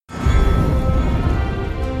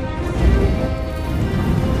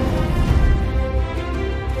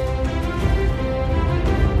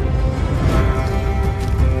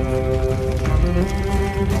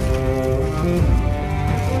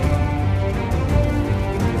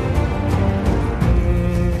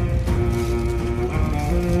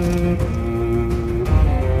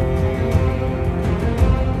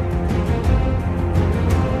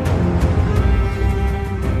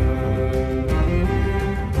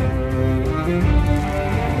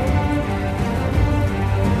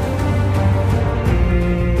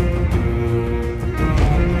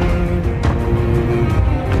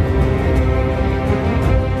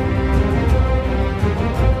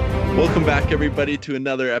back, everybody, to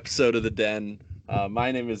another episode of The Den.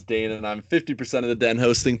 My name is Dane, and I'm 50% of The Den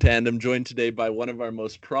hosting tandem, joined today by one of our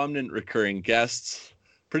most prominent recurring guests,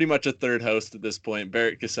 pretty much a third host at this point.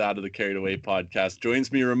 Barrett Casada of the Carried Away podcast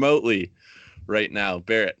joins me remotely right now.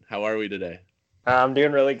 Barrett, how are we today? I'm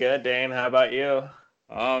doing really good, Dane. How about you?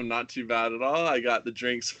 Oh, not too bad at all. I got the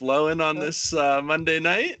drinks flowing on this Monday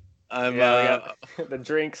night. We got the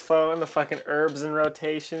drinks flowing, the fucking herbs in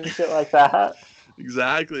rotation, shit like that.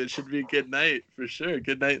 Exactly. It should be a good night for sure.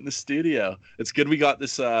 Good night in the studio. It's good we got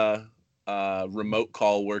this remote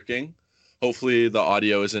call working. Hopefully the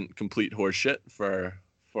audio isn't complete horseshit for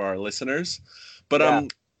our listeners.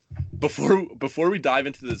 But before we dive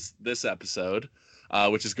into this episode,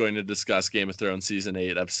 which is going to discuss Game of Thrones season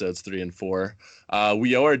 8 episodes 3 and 4,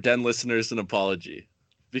 we owe our Den listeners an apology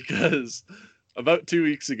because about 2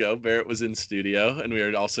 weeks ago Barrett was in studio and we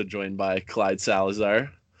were also joined by Clyde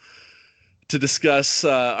Salazar to discuss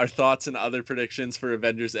our thoughts and other predictions for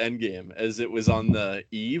Avengers Endgame, as it was on the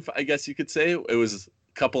eve, I guess you could say. It was a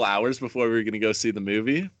couple hours before we were going to go see the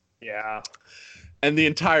movie. Yeah. And the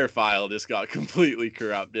entire file just got completely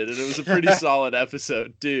corrupted, and it was a pretty solid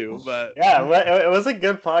episode too. But yeah, it was a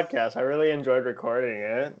good podcast. I really enjoyed recording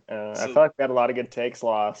it. I feel like we had a lot of good takes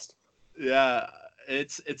lost. Yeah.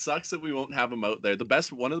 It sucks that we won't have them out there.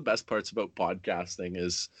 One of the best parts about podcasting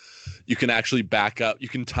is you can actually back up. You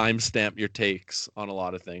can timestamp your takes on a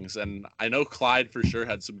lot of things. And I know Clyde for sure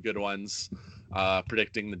had some good ones,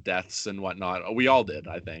 predicting the deaths and whatnot. We all did,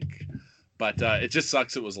 I think. But it just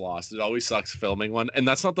sucks it was lost. It always sucks filming one. And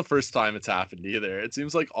that's not the first time it's happened either. It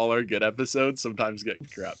seems like all our good episodes sometimes get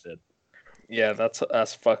corrupted. Yeah,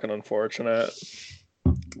 that's fucking unfortunate.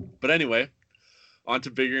 But anyway, on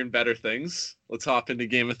to bigger and better things. Let's hop into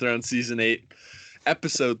Game of Thrones Season 8,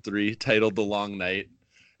 Episode 3, titled The Long Night.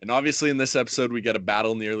 And obviously in this episode, we get a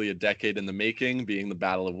battle nearly a decade in the making, being the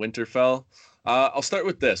Battle of Winterfell. I'll start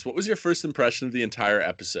with this. What was your first impression of the entire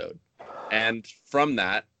episode? And from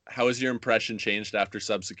that, how has your impression changed after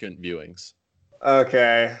subsequent viewings?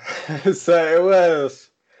 Okay, so it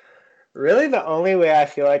was really the only way I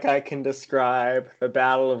feel like I can describe the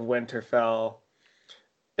Battle of Winterfell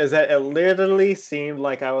is that it literally seemed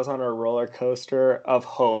like I was on a roller coaster of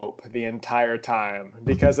hope the entire time.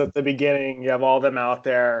 Because at the beginning, you have all them out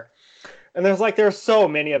there. And there's so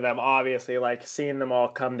many of them, obviously, like seeing them all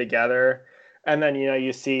come together. And then,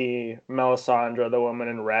 you see Melisandre, the woman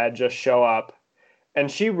in red, just show up. And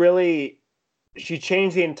she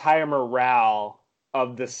changed the entire morale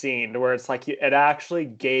of the scene to where it's like it actually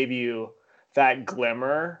gave you that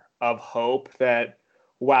glimmer of hope that,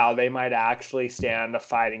 wow, they might actually stand a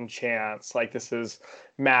fighting chance. Like, this is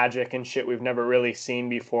magic and shit we've never really seen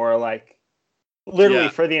before. Like, literally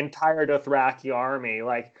for the entire Dothraki army.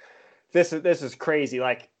 Like, this is crazy.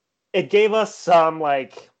 Like, it gave us some,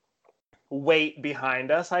 like, weight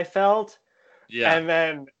behind us, I felt. Yeah. And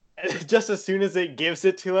then just as soon as it gives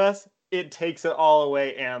it to us, it takes it all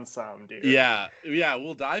away and some, dude. Yeah.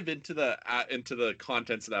 We'll dive into the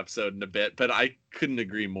contents of the episode in a bit, but I couldn't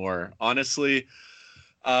agree more. Honestly,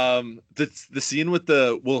 the scene with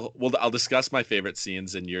I'll discuss my favorite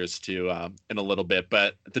scenes in yours too in a little bit,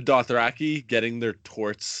 but the Dothraki getting their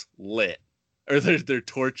torches lit, or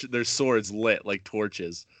their swords lit like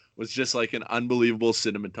torches, was just like an unbelievable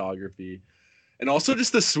cinematography. And also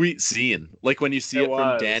just the sweet scene, like when you see it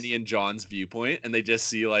from Dany and Jon's viewpoint, and they just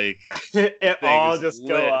see like it all just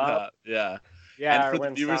go up. Yeah. Yeah. And for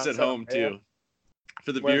the viewers at home too.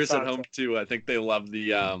 For the viewers at home too, I think they love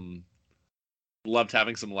loved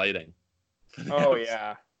having some lighting. Oh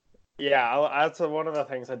yeah. Yeah, that's one of the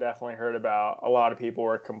things I definitely heard about. A lot of people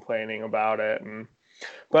were complaining about it,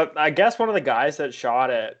 but I guess one of the guys that shot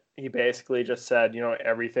it, he basically just said,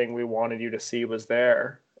 everything we wanted you to see was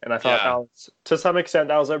there. And I thought to some extent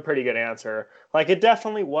that was a pretty good answer. Like, it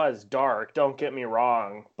definitely was dark, don't get me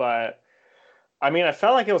wrong, but I mean, I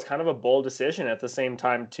felt like it was kind of a bold decision at the same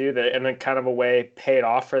time too, that in a kind of a way paid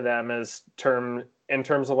off for them in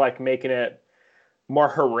terms of like making it more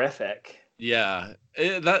horrific. Yeah,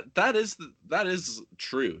 that is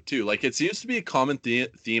true too. Like, it seems to be a common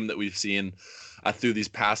theme that we've seen through these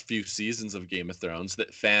past few seasons of Game of Thrones,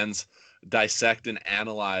 that fans dissect and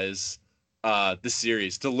analyze the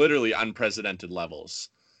series to literally unprecedented levels.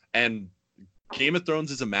 And Game of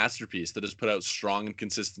Thrones is a masterpiece that has put out strong and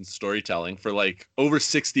consistent storytelling for like over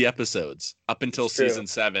 60 episodes up until season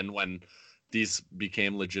 7, when these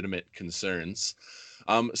became legitimate concerns.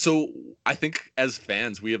 So I think as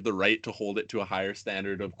fans, we have the right to hold it to a higher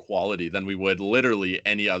standard of quality than we would literally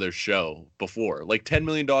any other show before. Like $10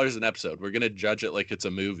 million an episode, we're going to judge it like it's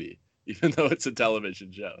a movie, even though it's a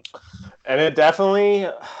television show. And it definitely,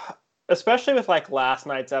 especially with like last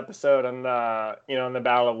night's episode and the in the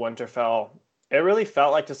Battle of Winterfell, it really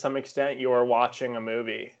felt like to some extent you were watching a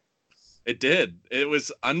movie. It did. It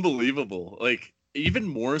was unbelievable. Like even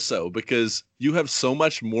more so because you have so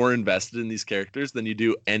much more invested in these characters than you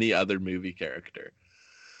do any other movie character.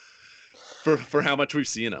 For how much we've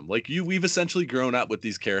seen them. Like we've essentially grown up with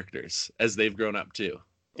these characters as they've grown up too.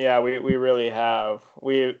 Yeah, we really have.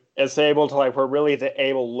 It's able to like we're really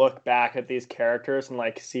able to look back at these characters and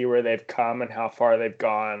like see where they've come and how far they've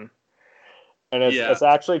gone. And it's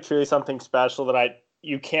actually truly something special that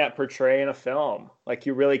you can't portray in a film. Like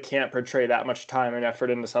you really can't portray that much time and effort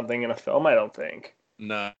into something in a film, I don't think.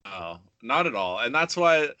 No, not at all. And that's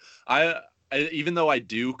why I even though I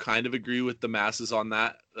do kind of agree with the masses on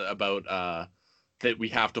that about that we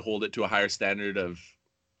have to hold it to a higher standard of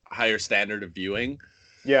viewing.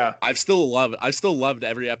 Yeah. I've still loved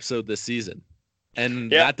every episode this season.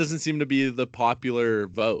 And that doesn't seem to be the popular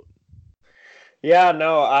vote. Yeah,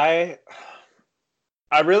 no, I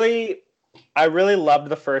really loved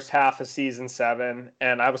the first half of season 7,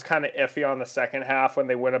 and I was kind of iffy on the second half when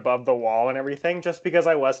they went above the wall and everything, just because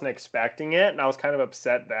I wasn't expecting it, and I was kind of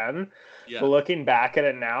upset then. Yeah. But looking back at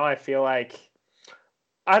it now, I feel like,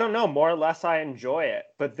 I don't know, more or less I enjoy it.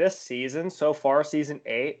 But this season, so far, season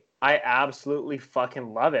 8, I absolutely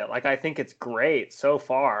fucking love it. Like, I think it's great so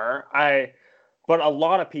far. But a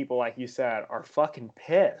lot of people, like you said, are fucking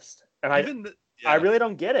pissed. And I really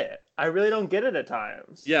don't get it. I really don't get it at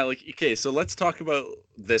times. Yeah, like, okay, so let's talk about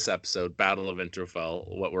this episode, Battle of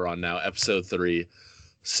Winterfell, what we're on now, episode 3.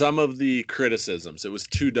 Some of the criticisms. It was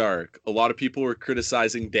too dark. A lot of people were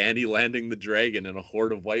criticizing Dany landing the dragon in a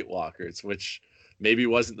horde of White Walkers, which maybe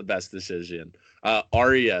wasn't the best decision.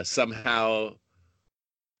 Arya somehow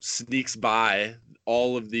sneaks by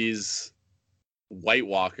all of these White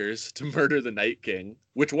Walkers to murder the Night King,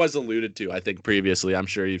 which was alluded to, I think, previously. I'm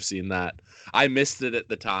sure you've seen that. I missed it at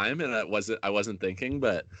the time, and I wasn't thinking,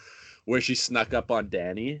 but where she snuck up on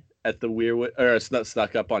Dany at the weirwood, or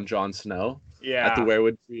snuck up on Jon Snow at the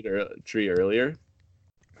weirwood tree earlier.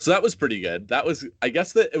 So that was pretty good. I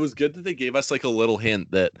guess that it was good that they gave us like a little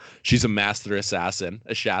hint that she's a master assassin,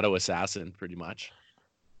 a shadow assassin, pretty much.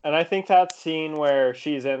 And I think that scene where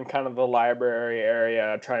she's in kind of the library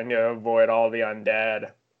area trying to avoid all the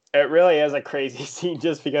undead, it really is a crazy scene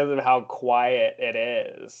just because of how quiet it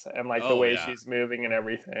is and like the way she's moving and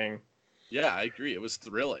everything. Yeah, I agree. It was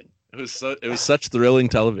thrilling. It was such thrilling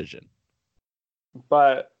television.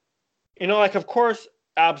 But like of course,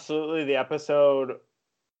 absolutely the episode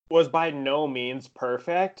was by no means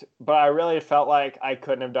perfect, but I really felt like I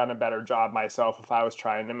couldn't have done a better job myself if I was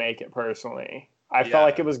trying to make it personally. I felt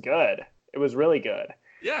like it was good. It was really good.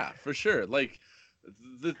 Yeah, for sure. Like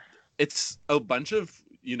it's a bunch of,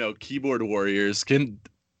 keyboard warriors can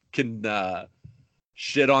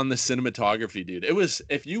shit on the cinematography, dude. It was,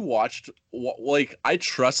 if you watched, like, I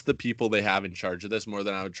trust the people they have in charge of this more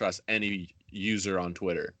than I would trust any user on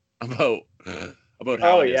Twitter about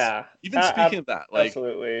how it is. Even speaking of that, like,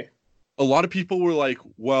 absolutely. A lot of people were like,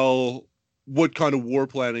 well, what kind of war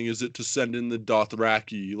planning is it to send in the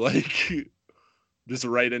Dothraki? Like, just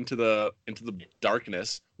right into the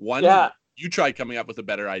darkness. One, you tried coming up with a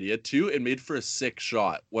better idea. 2, it made for a sick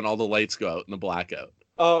shot when all the lights go out in the blackout.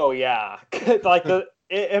 Oh yeah, like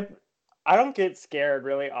I don't get scared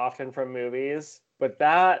really often from movies, but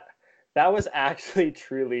that was actually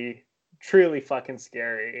truly fucking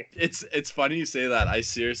scary. It's funny you say that. I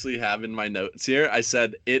seriously have in my notes here, I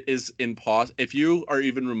said it is impossible if you are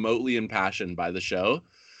even remotely impassioned by the show.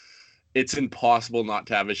 It's impossible not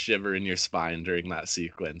to have a shiver in your spine during that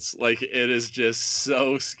sequence. Like, it is just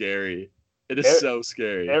so scary. It is so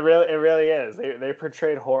scary. It really is. They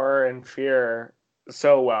portrayed horror and fear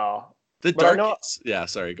so well. The dark. Yeah,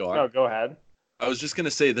 sorry, go on. No, go ahead. I was just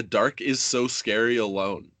gonna say the dark is so scary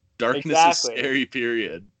alone. Darkness is scary,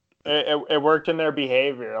 period. It worked in their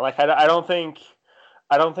behavior. Like I don't think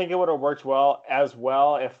it would have worked as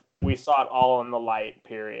well if we saw it all in the light,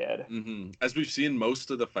 period. Mm-hmm. As we've seen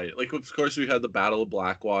most of the fight. Like, of course, we had the Battle of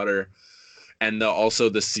Blackwater and also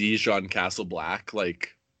the siege on Castle Black.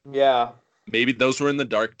 Like, yeah, maybe those were in the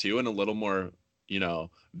dark too and a little more,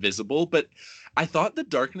 visible. But I thought the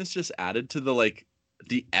darkness just added to the, like,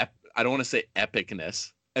 I don't want to say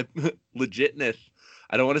epicness, legitness.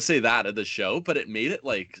 I don't want to say that of the show, but it made it,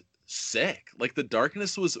 like, sick. Like, the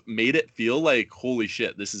darkness made it feel like, holy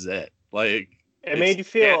shit, this is it. Like, it made you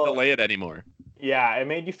feel, can't delay it anymore. Yeah, it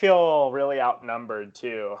made you feel really outnumbered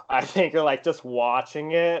too. I think, like, just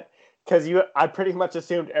watching it, because I pretty much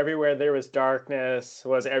assumed everywhere there was darkness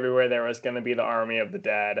was everywhere there was going to be the army of the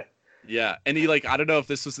dead. Yeah, and I don't know if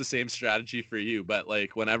this was the same strategy for you, but,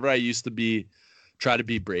 like, whenever I used to be try to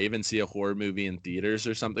be brave and see a horror movie in theaters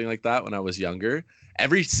or something like that when I was younger,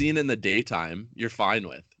 every scene in the daytime you're fine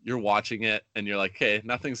with. You're watching it and you're like, hey,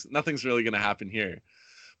 nothing's really gonna happen here.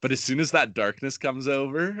 But as soon as that darkness comes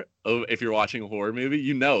over, if you're watching a horror movie,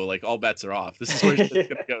 you know, like all bets are off. This is where shit's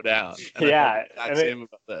gonna go down. And I felt the exact same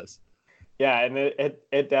about this. Yeah, and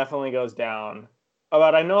it definitely goes down.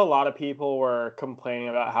 But I know a lot of people were complaining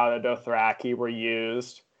about how the Dothraki were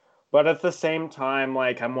used, but at the same time,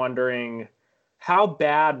 like I'm wondering how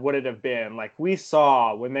bad would it have been? Like we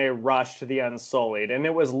saw when they rushed to the Unsullied, and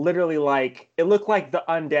it was literally like it looked like the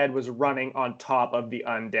undead was running on top of the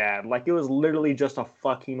undead. Like it was literally just a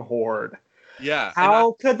fucking horde. Yeah.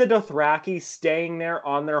 How could the Dothraki staying there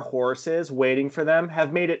on their horses, waiting for them,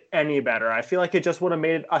 have made it any better? I feel like it just would have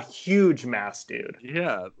made it a huge mess, dude.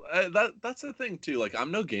 Yeah, that's the thing too. Like,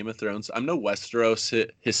 I'm no Game of Thrones, I'm no Westeros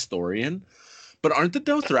historian, but aren't the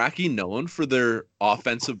Dothraki known for their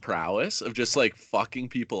offensive prowess of just like fucking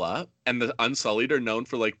people up? And the Unsullied are known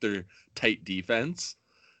for like their tight defense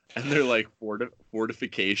and their like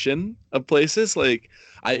fortification of places. Like,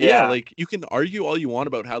 like you can argue all you want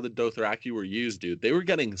about how the Dothraki were used, dude. They were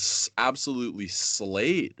getting absolutely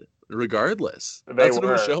slayed, regardless. That's what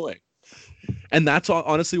it was showing. And that's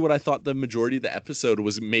honestly what I thought the majority of the episode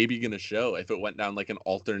was maybe going to show if it went down like an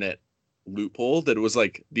alternate loophole, that it was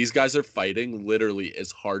like these guys are fighting literally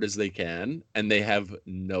as hard as they can and they have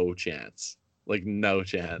no chance. Like no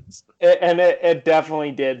chance. It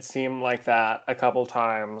definitely did seem like that a couple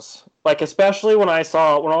times. Like especially when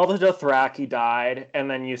all the Dothraki died, and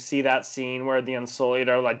then you see that scene where the Unsullied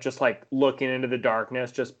are like just like looking into the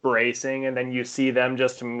darkness, just bracing, and then you see them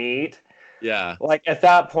just meet. Yeah. Like at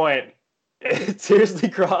that point, it seriously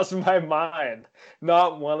crossed my mind.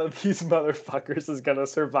 Not one of these motherfuckers is gonna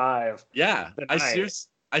survive. Yeah.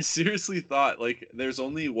 I seriously thought like there's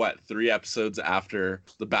only 3 episodes after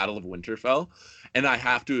the Battle of Winterfell, and I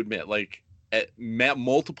have to admit, like at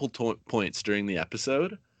multiple points during the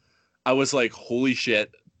episode, I was like, holy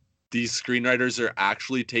shit, these screenwriters are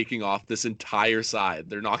actually taking off this entire side.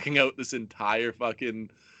 They're knocking out this entire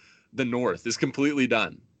the North is completely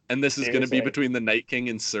done. And this is going to be between the Night King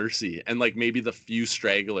and Cersei, and like maybe the few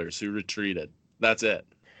stragglers who retreated. That's it.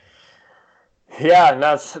 Yeah, and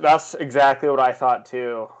that's exactly what I thought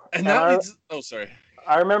too. And that leads. Oh, sorry.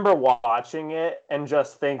 I remember watching it and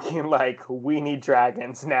just thinking like, we need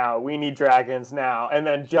dragons now. We need dragons now. And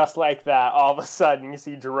then just like that, all of a sudden you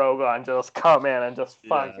see Drogon just come in and just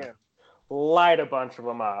fucking light a bunch of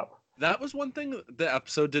them up. That was one thing the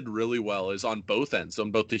episode did really well, is on both ends,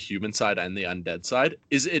 on both the human side and the undead side,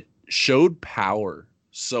 is it showed power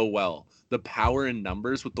so well. The power in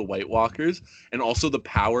numbers with the White Walkers, and also the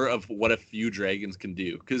power of what a few dragons can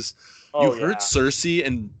do. Because you heard Cersei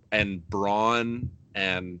and Bronn,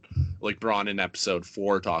 and like Bronn in episode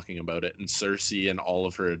 4 talking about it, and Cersei and all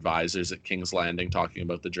of her advisors at King's Landing talking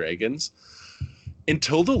about the dragons.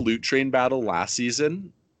 Until the Loot Train battle last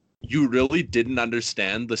season, you really didn't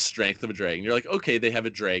understand the strength of a dragon. You're like, okay, they have a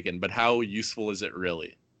dragon, but how useful is it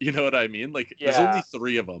really? You know what I mean? Like, there's only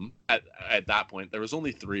 3 of them at that point. There was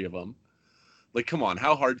only 3 of them. Like, come on,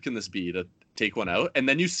 how hard can this be to take one out? And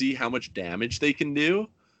then you see how much damage they can do.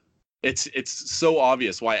 It's so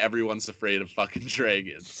obvious why everyone's afraid of fucking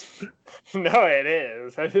dragons. No, it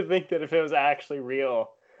is. I think that if it was actually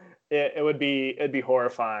real, it'd be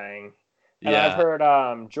horrifying. And I've heard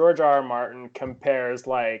George R. Martin compares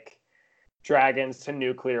like dragons to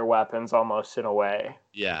nuclear weapons almost in a way.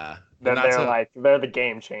 Yeah. They're the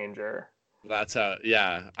game changer. That's how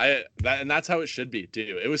and that's how it should be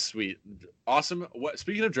too. It was sweet. Awesome.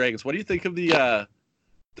 Speaking of dragons, what do you think of the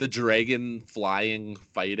dragon flying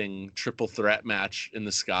fighting triple threat match in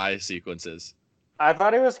the sky sequences? I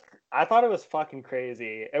thought it was fucking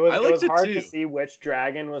crazy. It was hard to see which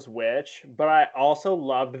dragon was which, but I also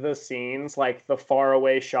loved the scenes, like the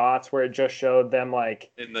faraway shots where it just showed them like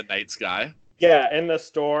in the night sky. Yeah, in the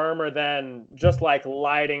storm, or then just like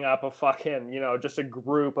lighting up a fucking, just a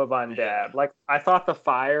group of undead. Yeah. Like I thought the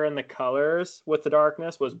fire and the colors with the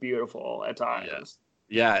darkness was beautiful at times.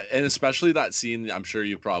 Yeah, and especially that scene, I'm sure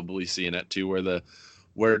you've probably seen it too, where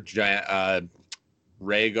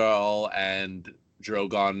Rhaegal and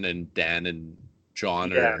Drogon and Dan and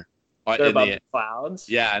Jon are in the clouds.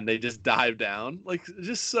 Yeah, and they just dive down. Like,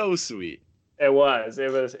 just so sweet. It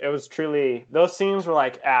was truly, those scenes were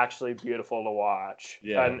like actually beautiful to watch.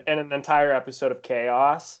 Yeah. And an entire episode of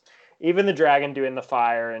chaos. Even the dragon doing the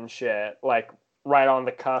fire and shit, like right on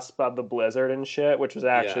the cusp of the blizzard and shit, which was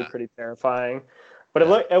actually pretty terrifying. But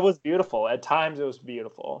it was beautiful. At times it was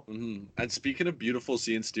beautiful. Mm-hmm. And speaking of beautiful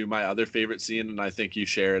scenes, Stu, my other favorite scene, and I think you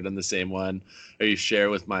share it in the same one, or you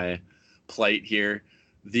share with my plight here,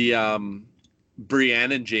 the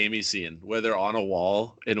Brienne and Jaime scene where they're on a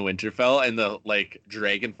wall in Winterfell and the like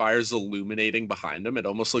dragon fire's illuminating behind them. It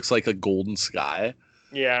almost looks like a golden sky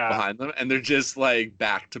Yeah. behind them, and they're just like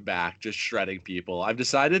back to back, just shredding people. I've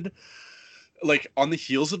decided, like, on the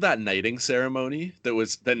heels of that knighting ceremony,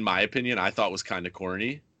 that in my opinion, I thought was kind of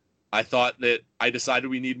corny. I decided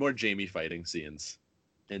we need more Jaime fighting scenes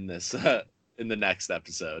in this in the next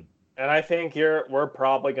episode. And I think we're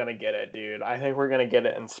probably gonna get it, dude. I think we're gonna get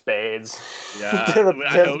it in spades. Yeah,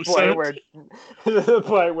 I hope so. To the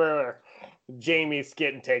point where Jamie's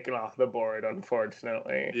getting taken off the board,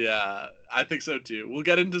 unfortunately. Yeah, I think so too. We'll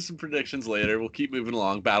get into some predictions later. We'll keep moving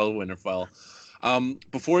along. Battle of Winterfell.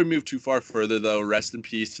 Before we move too far further, though, rest in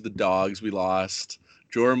peace to the dogs we lost.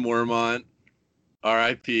 Jorah Mormont,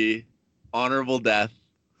 R.I.P. Honorable death.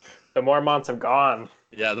 The Mormonts have gone.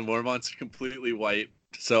 Yeah, the Mormonts are completely wiped.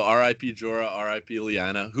 So R.I.P. Jorah, R.I.P.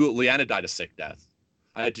 Lyanna. Lyanna died a sick death.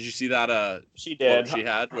 Did you see that? She did. She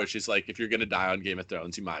had where she's like, if you're gonna die on Game of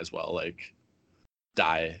Thrones, you might as well like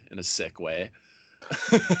die in a sick way.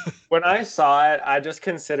 When I saw it, I just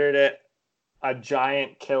considered it a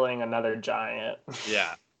giant killing another giant.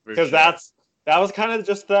 Yeah, because that was kind of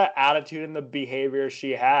just the attitude and the behavior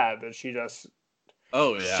she had. That she just.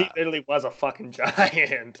 Oh yeah. She literally was a fucking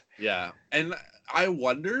giant. Yeah, and I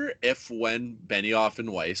wonder if when Benioff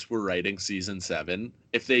and Weiss were writing season 7,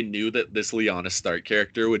 if they knew that this Lyanna Stark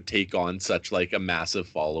character would take on such like a massive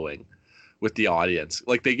following with the audience.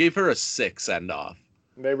 Like they gave her a sick send off.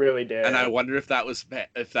 They really did. And I wonder if that was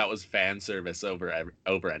fan service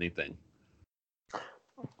over anything.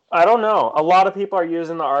 I don't know. A lot of people are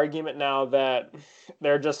using the argument now that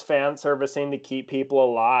they're just fan servicing to keep people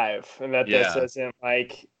alive, and that this isn't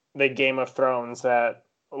like the Game of Thrones that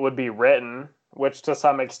would be written, which to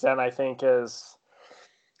some extent I think is,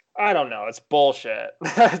 I don't know, it's bullshit.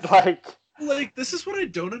 It's like this is what I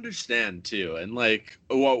don't understand too, and like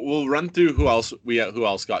we'll run through who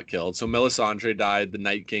else got killed. So Melisandre died, the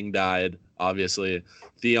Night King died, obviously,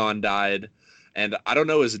 Theon died. And I don't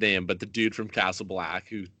know his name, but the dude from Castle Black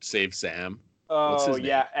who saved Sam. What's his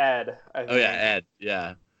name? Ed. Ed.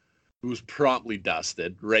 Yeah. Who was promptly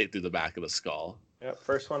dusted right through the back of the skull. Yep,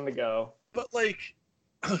 first one to go. But, like,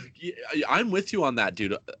 I'm with you on that,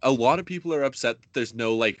 dude. A lot of people are upset that there's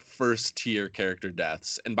no, like, first-tier character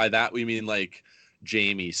deaths. And by that, we mean, like,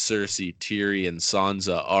 Jaime, Cersei, Tyrion,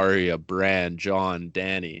 Sansa, Arya, Bran, Jon,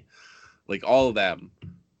 Dany. Like, all of them.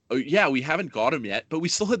 Oh, yeah, we haven't got him yet, but we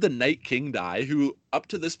still had the Night King die, who up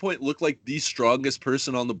to this point looked like the strongest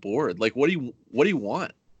person on the board. Like, what do you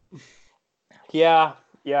want? Yeah,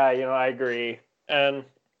 I agree. And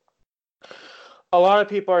a lot of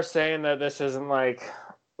people are saying that this isn't like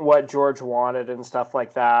what George wanted and stuff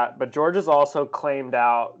like that. But George has also come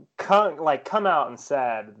out and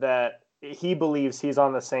said that he believes he's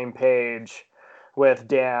on the same page with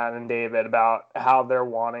Dan and David about how they're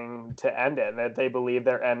wanting to end it, that they believe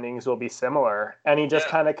their endings will be similar. And he just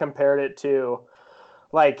kind of compared it to,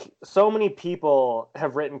 like, so many people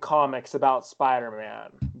have written comics about Spider-Man,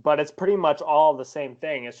 but it's pretty much all the same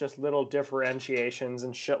thing. It's just little differentiations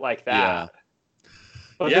and shit like that.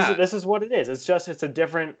 But this is what it is. It's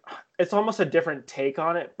almost a different take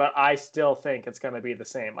on it, but I still think it's going to be the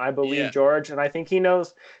same. I believe George, and I think he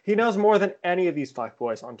knows more than any of these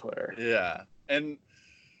fuckboys on Twitter. Yeah. And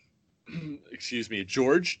excuse me,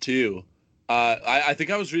 George too. I think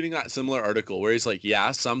I was reading that similar article where he's like,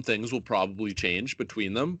 yeah, some things will probably change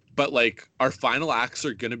between them, but like our final acts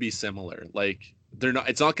are gonna be similar. Like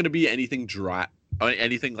it's not gonna be anything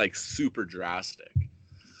like super drastic.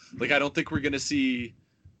 Like I don't think we're gonna see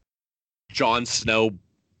Jon Snow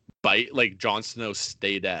Jon Snow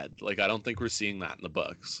stay dead. Like I don't think we're seeing that in the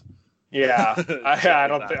books. Yeah, I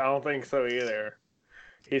don't think so either.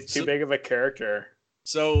 He's too big of a character.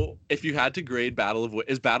 So, if you had to grade Battle of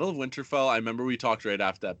Winterfell, I remember we talked right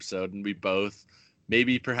after the episode, and we both,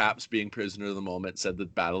 maybe perhaps being prisoner of the moment, said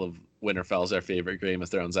that Battle of Winterfell is our favorite Game of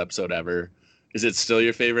Thrones episode ever. Is it still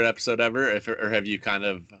your favorite episode ever, or have you kind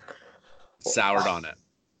of soured on it?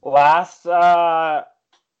 I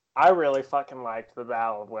really fucking liked the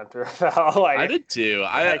Battle of Winterfell. I did too.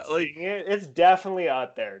 It's definitely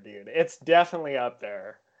up there, dude. It's definitely up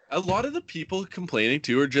there. A lot of the people complaining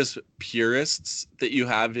too are just purists that you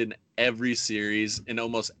have in every series, in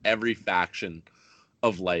almost every faction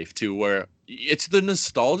of life too, where it's the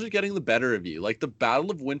nostalgia getting the better of you. Like the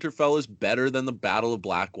Battle of Winterfell is better than the Battle of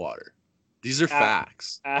Blackwater. These are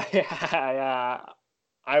facts. I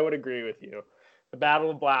would agree with you. The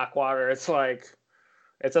Battle of Blackwater, it's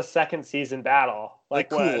a second season battle. Like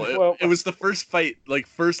cool. It was the first fight, like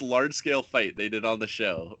first large scale fight they did on the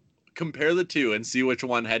show. Compare the two and see which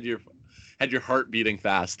one had your heart beating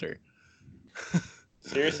faster.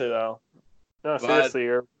 Seriously though. No, But seriously,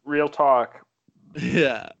 you're real talk.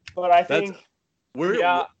 yeah, But I that's think, we're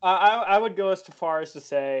yeah, I would go as far as to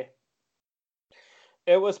say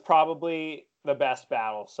it was probably the best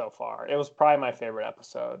battle so far. It was probably my favorite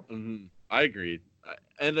episode. I agreed,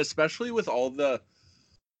 and especially with all the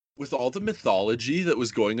mythology that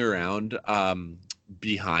was going around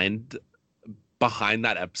behind behind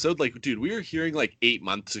that episode. Like, dude, we were hearing like 8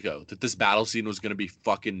 months ago that this battle scene was gonna be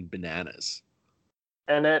fucking bananas.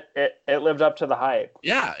 And it lived up to the hype.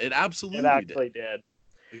 Yeah, it It absolutely did. actually did.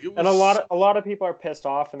 Like, it And was a lot of people are pissed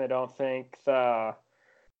off and they don't think the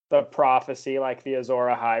prophecy, like the Azor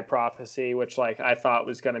Ahai prophecy, which like I thought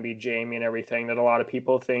was going to be Jaime and everything, that a lot of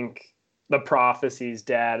people think the prophecy's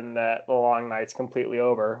dead and that the Long Night's completely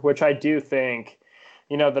over, which I do think.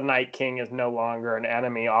 You know, the Night King is no longer an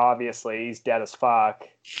enemy. Obviously, he's dead as fuck.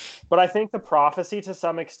 But I think the prophecy, to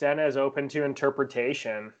some extent, is open to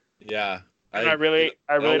interpretation. yeah. And It I really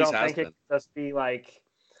always don't has think it been. can just be like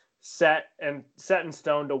set in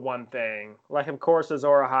stone to one thing. Like, of course,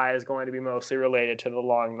 Azor Ahai is going to be mostly related to the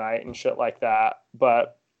Long Night and shit like that.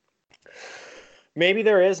 But maybe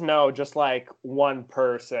there is no just like one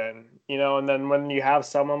person, you know. And then when you have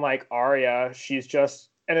someone like Arya, she's just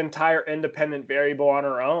an entire independent variable on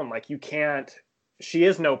her own. Like you can't. She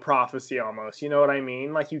is no prophecy almost. You know what I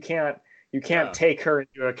mean? Like you can't Yeah. take her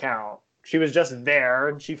into account. She was just there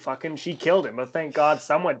and she killed him. But thank God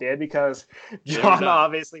someone did because They were John done.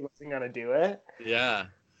 obviously wasn't gonna do it. Yeah.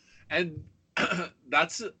 And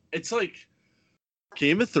it's like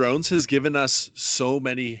Game of Thrones has given us so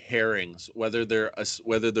many herrings, whether they're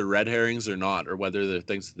red herrings or not, or whether they're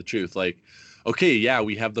things to the truth. Like, okay, yeah,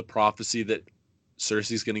 we have the prophecy that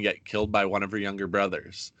Cersei's going to get killed by one of her younger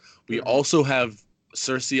brothers. We also have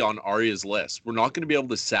Cersei on Arya's list. We're not going to be able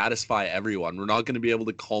to satisfy everyone. We're not going to be able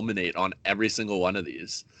to culminate on every single one of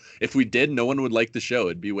these. If we did, no one would like the show.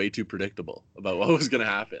 It'd be way too predictable about what was going to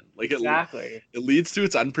happen. Like Exactly. it leads to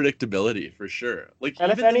its unpredictability for sure. Like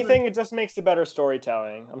And if even in anything, it just makes the better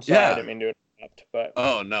storytelling. I'm sorry, I yeah. didn't mean to interrupt, but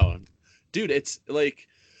Oh no, dude, it's like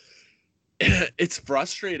it's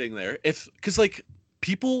frustrating there. Because like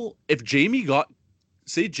people, if Jamie got,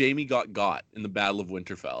 say Jamie got in the Battle of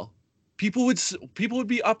Winterfell, people would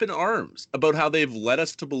be up in arms about how they've led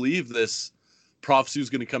us to believe this prophecy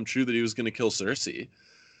was going to come true, that he was going to kill Cersei.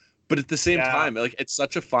 But at the same yeah. time, like it's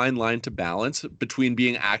such a fine line to balance between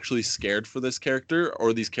being actually scared for this character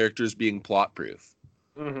or these characters being plot proof.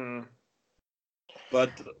 Mm-hmm.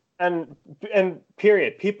 But And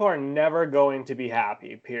period. People are never going to be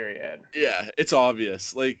happy. Period. yeah, it's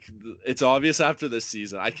obvious. Like it's obvious after this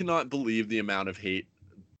season. I cannot believe the amount of hate.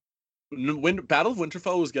 When Battle of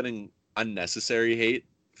Winterfell was getting unnecessary hate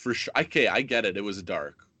for sure. Okay, I get it. It was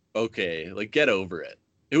dark. Okay, like get over it.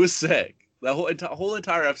 It was sick. The whole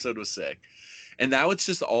entire episode was sick, and now it's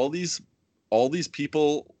just all these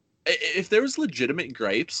people. If there was legitimate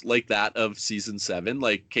gripes like that of season 7,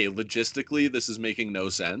 like okay, logistically this is making no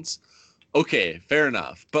sense. Okay, fair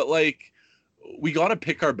enough. But like, we got to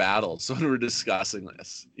pick our battles when we're discussing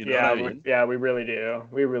this. You know what I mean? Yeah, we really do.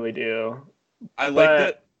 We really do. I like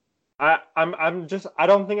But that. I'm just I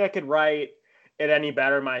don't think I could write it any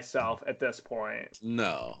better myself at this point.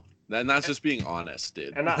 No, and that's just being honest,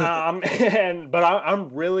 dude. And I'm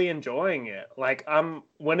really enjoying it. Like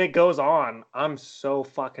when it goes on, I'm so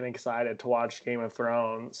fucking excited to watch Game of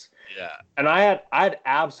Thrones. Yeah. And I had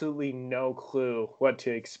absolutely no clue what to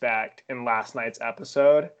expect in last night's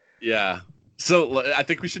episode. Yeah. So I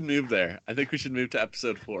think we should move there. I think we should move to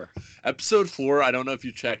episode 4. Episode 4, I don't know if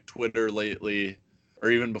you checked Twitter lately or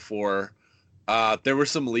even before. There were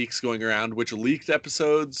some leaks going around, which leaked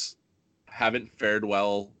episodes haven't fared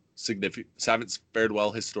well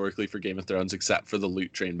historically for Game of Thrones, except for the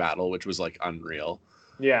Loot Train battle, which was like unreal.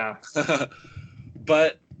 Yeah.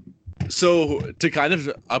 But so to kind of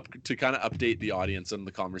update the audience on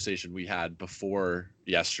the conversation we had before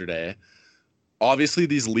yesterday, obviously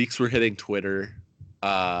these leaks were hitting Twitter.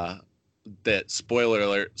 That, spoiler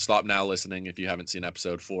alert, stop now listening if you haven't seen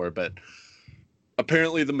episode 4, but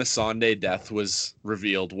apparently the Missandei death was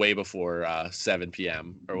revealed way before 7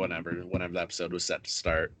 p.m. or whenever the episode was set to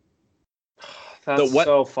start. That's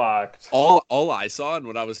so fucked. All I saw and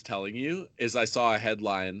what I was telling you is I saw a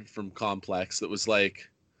headline from Complex that was like,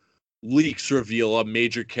 leaks reveal a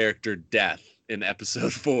major character death in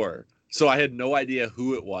episode 4. So I had no idea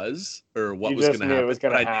who it was or what was going to happen. It was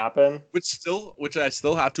going to happen. Which I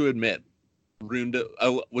still have to admit ruined it,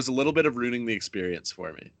 was a little bit of ruining the experience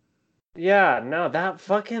for me. Yeah, no, that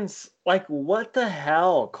fucking like what the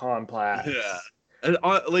hell, Complex. Yeah. And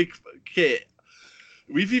like, okay,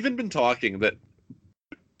 we've even been talking about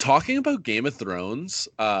Game of Thrones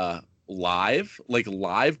live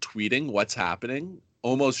tweeting what's happening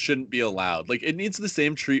almost shouldn't be allowed. Like, it needs the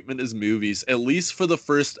same treatment as movies, at least for the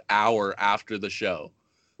first hour after the show.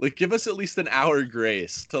 Like, give us at least an hour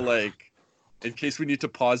grace to, like, in case we need to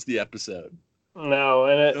pause the episode. No,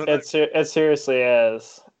 and it seriously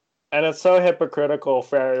is. And it's so hypocritical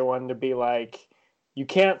for everyone to be like, you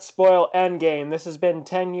can't spoil Endgame. This has been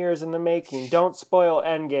 10 years in the making. Don't spoil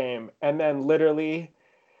Endgame. And then literally,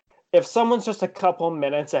 if someone's just a couple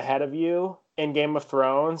minutes ahead of you in Game of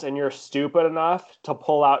Thrones and you're stupid enough to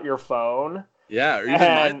pull out your phone. Yeah, or even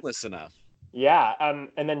mindless enough. Yeah, and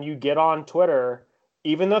then you get on Twitter,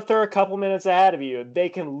 even if they're a couple minutes ahead of you, they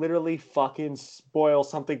can literally fucking spoil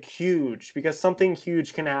something huge because something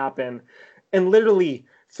huge can happen in literally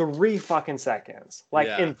 3 fucking seconds. Like,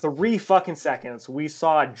 in 3 fucking seconds, we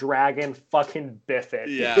saw a dragon fucking biff it.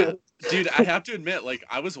 Yeah. Dude, I have to admit, like,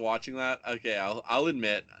 I was watching that. Okay, I'll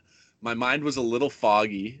admit, my mind was a little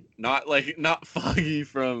foggy. Not foggy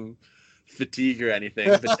from fatigue or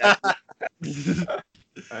anything, but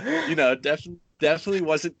you know, definitely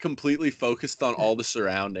wasn't completely focused on all the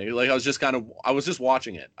surrounding. Like, I was just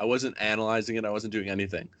watching it. I wasn't analyzing it. I wasn't doing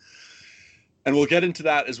anything. And we'll get into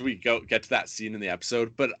that as we get to that scene in the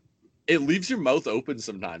episode, but it leaves your mouth open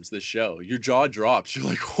sometimes, this show. Your jaw drops. You're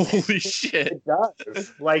like, holy shit. It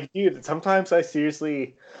does. Like, dude, sometimes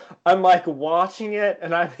I'm like watching it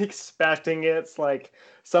and I'm expecting it's like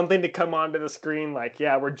something to come onto the screen like,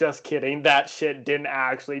 yeah, we're just kidding. That shit didn't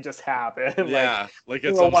actually just happen. Yeah. Like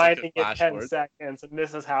it's rewinding it 10 seconds and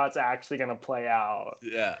this is how it's actually going to play out.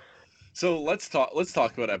 Yeah. So let's talk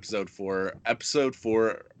about episode 4. Episode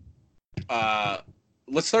 4,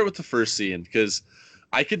 let's start with the first scene, because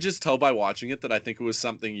I could just tell by watching it that I think it was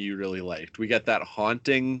something you really liked. We get that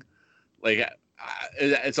haunting, like,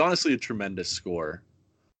 it's honestly a tremendous score.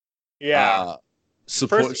 Yeah.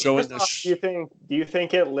 First off, do you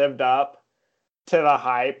think it lived up to the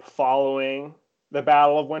hype following the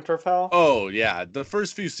Battle of Winterfell? Oh yeah, the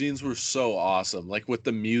first few scenes were so awesome, like with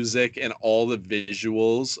the music and all the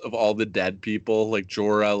visuals of all the dead people, like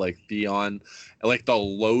Jorah, like Theon, and like the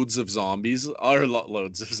loads of undead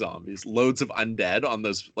on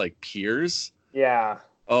those like piers. Yeah.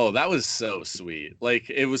 Oh, that was so sweet. Like,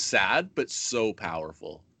 it was sad but so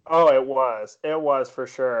powerful. Oh, it was for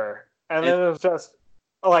sure. And then it was just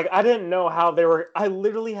like, I didn't know how I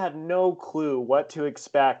literally had no clue what to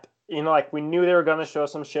expect. You know, like, we knew they were going to show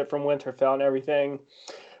some shit from Winterfell and everything,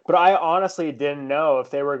 but I honestly didn't know if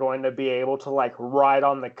they were going to be able to, like, ride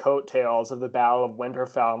on the coattails of the Battle of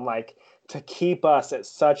Winterfell and, like, to keep us at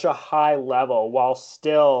such a high level while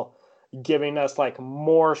still giving us, like,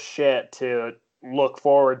 more shit to look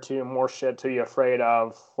forward to, more shit to be afraid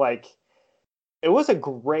of. Like, it was a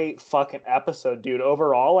great fucking episode, dude.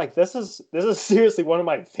 Overall, like, this is seriously one of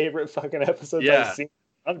my favorite fucking episodes I've seen.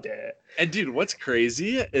 Loved it. And dude, what's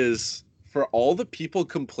crazy is, for all the people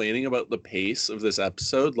complaining about the pace of this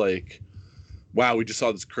episode, like, wow, we just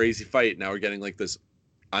saw this crazy fight, now we're getting like this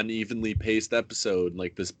unevenly paced episode,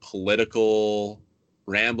 like this political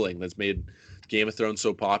rambling that's made Game of Thrones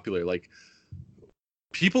so popular. Like,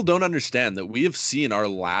 people don't understand that we have seen our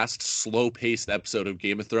last slow paced episode of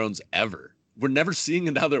Game of Thrones ever. We're never seeing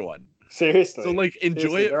another one. Seriously. So, like,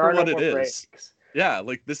 enjoy it for what it is. Yeah,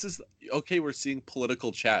 like, this is okay. We're seeing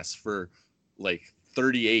political chess for like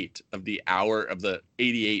 38 of the hour of the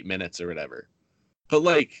 88 minutes or whatever, but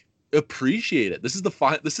like, appreciate it. This is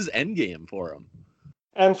Endgame for them.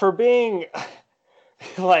 And for being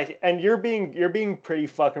like, and you're being pretty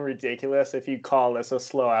fucking ridiculous if you call this a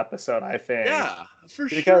slow episode, I think. Yeah, for sure.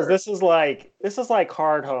 Because this is like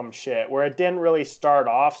hard home shit where it didn't really start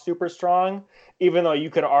off super strong, even though you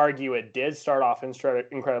could argue it did start off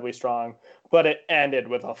incredibly strong, but it ended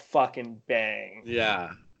with a fucking bang. Yeah.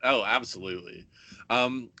 Oh, absolutely.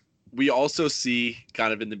 We also see,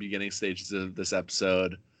 kind of in the beginning stages of this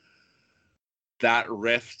episode, that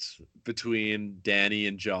rift between Dany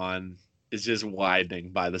and Jon is just widening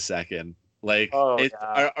by the second. Like,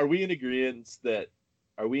 are we in agreement that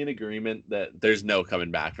there's no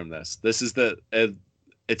coming back from this? This is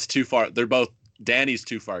it's too far. Dany's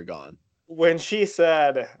too far gone. When she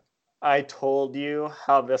said, I told you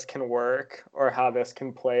how this can work or how this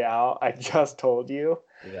can play out, I just told you.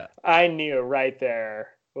 Yeah. I knew right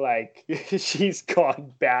there. Like, she's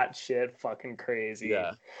gone batshit fucking crazy.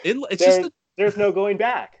 Yeah. There's no going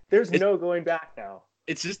back. There's no going back now.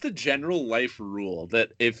 It's just a general life rule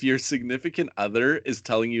that if your significant other is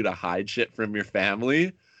telling you to hide shit from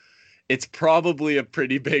And it's probably a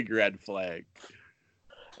pretty big red flag.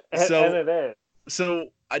 And it is. So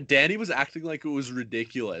Dany was acting like it was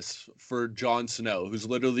ridiculous for Jon Snow, who's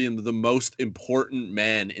literally the most important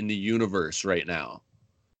man in the universe right now,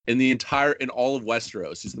 in all of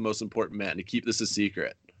Westeros. He's the most important man to keep this a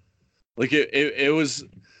secret. Like it was.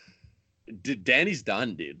 Danny's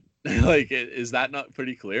done, dude. Like, is that not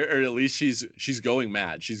pretty clear? Or at least she's going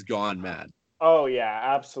mad. She's gone mad. Oh yeah,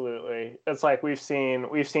 absolutely. It's like we've seen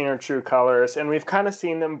her true colors, and we've kind of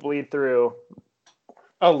seen them bleed through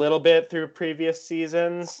a little bit through previous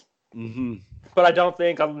seasons. Mm-hmm. But I don't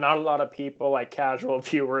think not a lot of people, like casual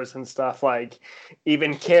viewers and stuff, like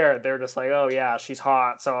even care. They're just like, oh yeah, she's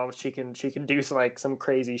hot, so she can do like some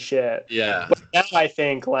crazy shit. Yeah. But now I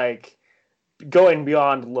think like going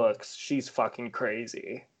beyond looks, she's fucking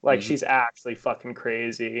crazy. Like she's actually fucking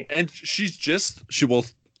crazy. And she's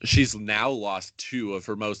now lost two of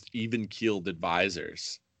her most even-keeled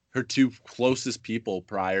advisors. Her two closest people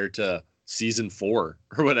prior to season 4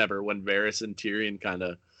 or whatever, when Varys and Tyrion kind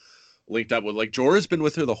of linked up with. Like, Jorah's been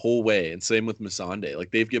with her the whole way, and same with Missandei. Like,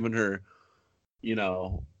 they've given her,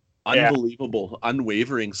 unbelievable,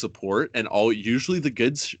 unwavering support, and usually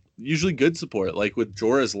good support. Like with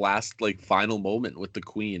Jorah's last final moment with the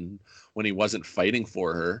Queen, when he wasn't fighting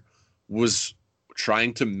for her, was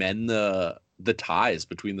trying to mend the ties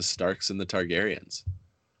between the Starks and the Targaryens.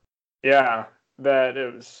 Yeah, that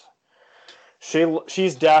is.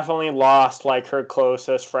 She's definitely lost like her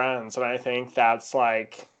closest friends, and I think that's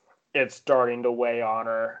like it's starting to weigh on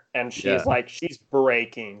her, and she's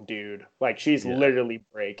breaking, dude. Like she's literally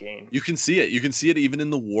breaking. You can see it even in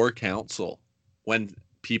the War Council when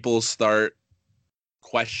people start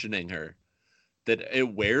questioning her, that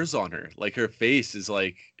it wears on her. Like, her face is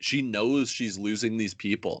like, she knows she's losing these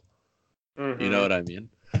people. You know what I mean?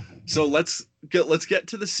 So let's get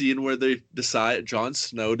to the scene where Jon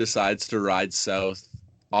Snow decides to ride south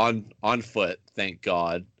on foot, thank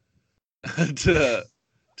God, to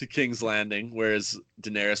King's Landing, whereas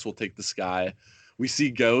Daenerys will take the sky. We see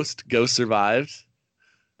Ghost survived.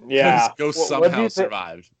 Yeah. Ghost somehow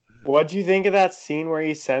survived. What do you think of that scene where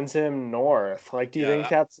he sends him north? Like, do you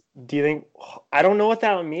think I don't know what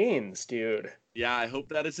that means, dude. Yeah, I hope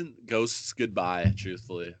that isn't Ghost's goodbye,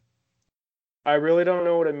 truthfully. I really don't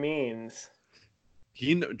know what it means.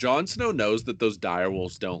 Jon Snow knows that those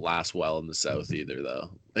direwolves don't last well in the south either,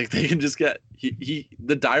 though. Like, they can just get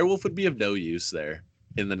the direwolf would be of no use there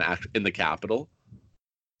in the capital.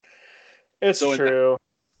 It's true.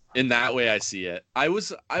 In that way, I see it. I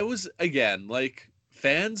was again, like,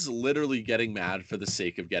 fans literally getting mad for the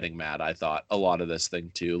sake of getting mad. I thought a lot of this thing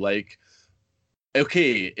too. Like,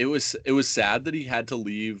 okay, it was sad that he had to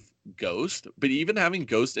leave Ghost, but even having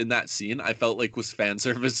Ghost in that scene, I felt like was fan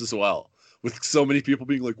service as well. With so many people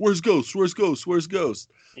being like, "Where's Ghost? Where's Ghost? Where's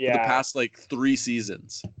Ghost?" Yeah. For the past 3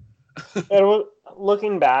 seasons. And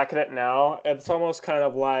looking back at it now, it's almost kind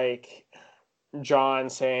of like Jon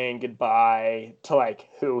saying goodbye to like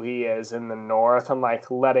who he is in the north, and like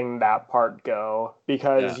letting that part go,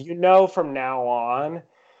 because from now on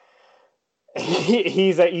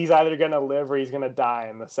he's either gonna live or he's gonna die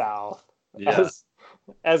in the south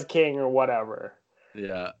as king or whatever.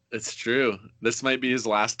 Yeah, it's true. This might be his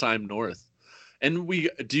last time north. And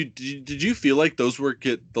did you feel like those were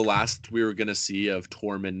the last we were gonna see of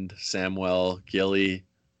Tormund, Samwell, Gilly?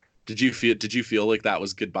 Did you feel like that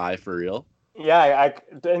was goodbye for real? Yeah,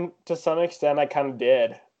 and to some extent I kind of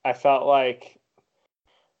did. I felt like,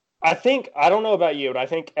 I don't know about you, but I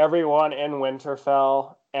think everyone in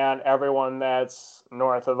Winterfell and everyone that's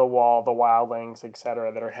north of the Wall, the Wildlings,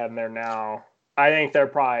 etc., that are heading there now, I think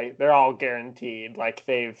they're all guaranteed. Like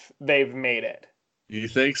they've made it. You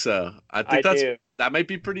think so? I think that might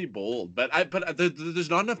be pretty bold, but there's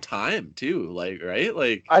not enough time too. Like, right?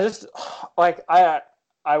 Like, I just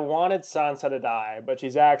I wanted Sansa to die, but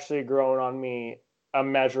she's actually grown on me a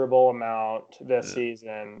measurable amount this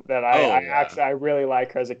season. That I really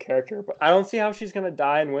like her as a character, but I don't see how she's gonna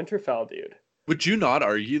die in Winterfell, dude. Would you not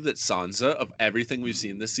argue that Sansa, of everything we've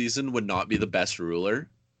seen this season, would not be the best ruler?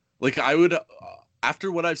 Like, I would,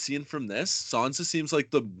 after what I've seen from this, Sansa seems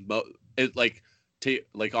like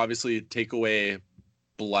obviously take away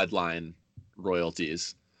bloodline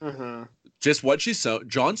royalties. Mm-hmm. Just what she's so.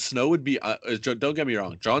 Jon Snow would be. Don't get me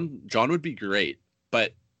wrong. Jon would be great,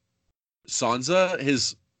 but Sansa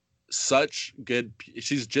is such good.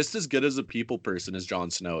 She's just as good as a people person as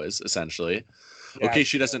Jon Snow is, essentially. Yeah, okay,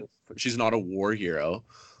 she's not a war hero,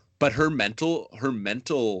 but her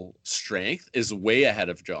mental strength is way ahead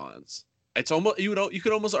of Jon's. It's almost, you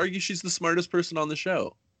could almost argue she's the smartest person on the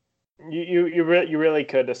show. You really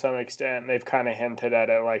could, to some extent. They've kind of hinted at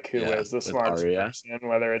it, like who is the smartest person,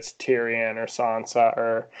 whether it's Tyrion or Sansa,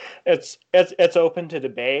 or it's open to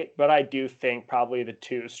debate. But I do think probably the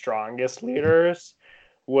two strongest leaders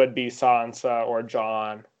would be Sansa or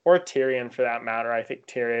Jon. or Tyrion for that matter. I think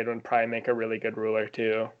Tyrion would probably make a really good ruler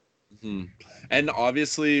too. Mm-hmm. And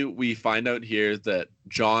obviously, we find out here that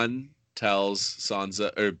Jon tells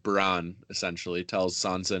Sansa, or Bran essentially tells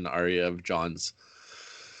Sansa and Arya of Jon's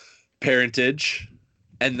parentage,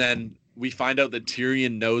 and then we find out that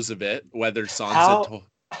Tyrion knows of it. Whether Sansa,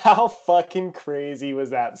 How fucking crazy was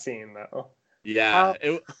that scene though? yeah,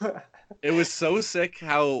 How... it was so sick.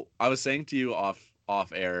 How I was saying to you off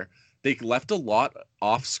air, they left a lot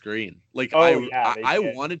off screen. Like Oh yeah, they I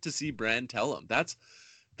did. wanted to see Bran tell him.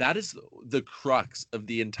 That is the crux of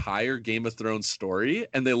the entire Game of Thrones story,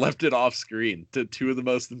 and they left it off screen to two of the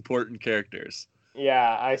most important characters.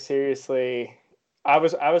 Yeah, I seriously, I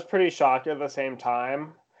was pretty shocked at the same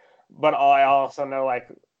time, but I also know like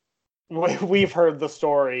we've heard the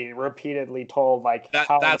story repeatedly told like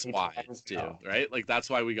how That's many why times too, now. right? Like that's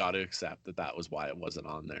why we got to accept that that was why it wasn't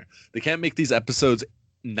on there. They can't make these episodes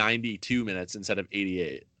 92 minutes instead of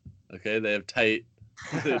 88. Okay, they have tight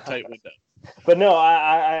windows. But no,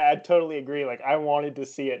 I totally agree. Like I wanted to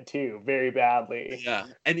see it too, very badly. Yeah,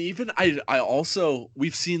 and even I also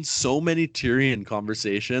we've seen so many Tyrion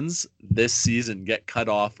conversations this season get cut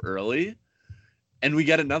off early, and we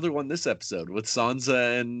get another one this episode with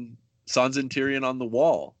Sansa and Tyrion on the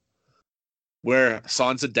wall, where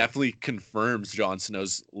Sansa definitely confirms Jon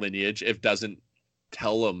Snow's lineage if doesn't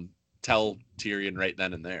tell Tyrion right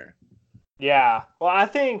then and there. Yeah. Well, I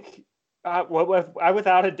think I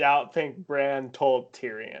without a doubt think Bran told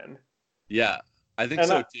Tyrion. Yeah, I think And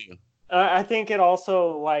so too. I think it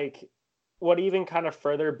also like what even kind of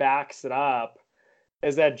further backs it up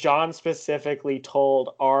is that Jon specifically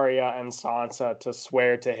told Arya and Sansa to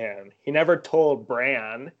swear to him. He never told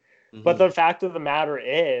Bran. But Mm-hmm. the fact of the matter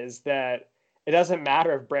is that it doesn't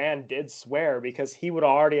matter if Bran did swear because he would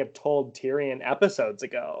already have told Tyrion episodes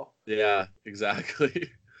ago. Yeah, exactly.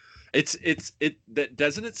 It that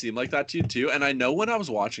doesn't it seem like that to you too? And I know when I was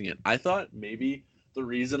watching it, I thought maybe the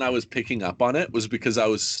reason I was picking up on it was because I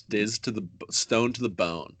was stoned to the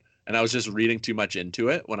bone, and I was just reading too much into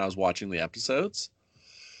it when I was watching the episodes.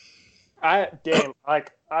 I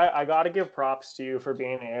gotta give props to you for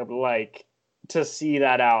being able like to see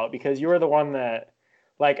that out because you were the one that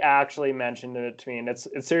like actually mentioned it to me, and it's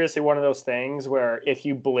seriously one of those things where if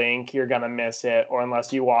you blink you're gonna miss it, or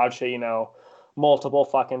unless you watch it multiple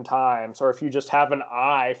fucking times, or if you just have an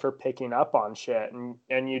eye for picking up on shit,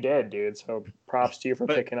 and you did, dude. So props to you for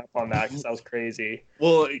But picking up on that because that was crazy.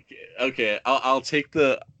 well, okay, I'll take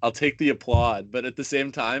the applaud, but at the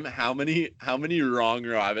same time, how many wrong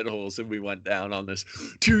rabbit holes have we went down on this?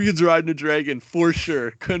 Tyrion's riding a dragon for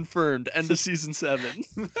sure, confirmed. End of season 7.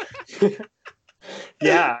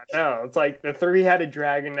 Yeah, no, it's like the three-headed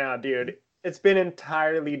dragon now, dude. It's been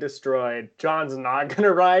entirely destroyed. John's not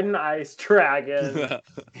gonna ride an ice dragon.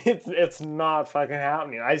 It's not fucking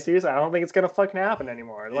happening. I don't think it's gonna fucking happen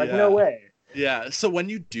anymore. Like, no Yeah. way. Yeah. So when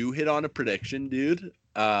you do hit on a prediction, dude,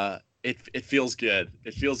 it feels good.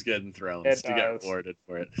 It feels good in Thrones It to get does. rewarded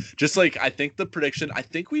for it. Just like I think the prediction, I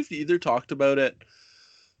think we've either talked about it.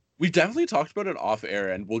 We've definitely talked about it off air,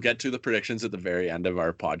 and we'll get to the predictions at the very end of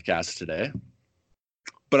our podcast today.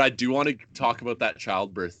 But I do want to talk about that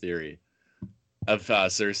childbirth theory of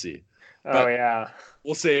Cersei. Oh But yeah.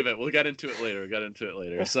 we'll save it. We'll get into it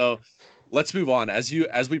later. So let's move on. As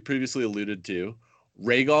we previously alluded to,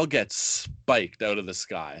 Rhaegal gets spiked out of the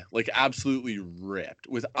sky, like absolutely ripped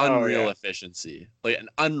with unreal efficiency, like an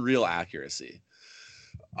unreal accuracy.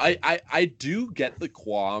 I do get the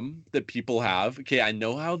qualm that people have. Okay, I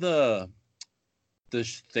know how the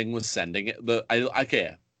thing was sending it.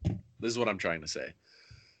 Okay, this is what I'm trying to say.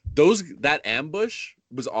 That ambush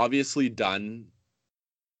was obviously done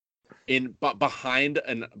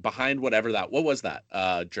behind whatever what was that?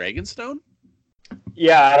 Dragonstone?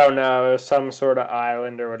 Yeah, I don't know. It was some sort of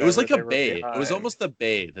island or whatever. It was like a they were bay. It was behind. almost the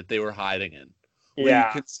bay that they were hiding in, where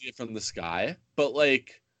you could see it from the sky. But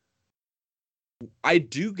like, I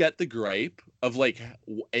do get the gripe of like,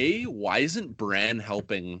 why isn't Bran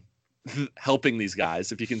helping these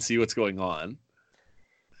guys if you can see what's going on?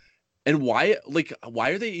 And why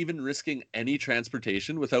are they even risking any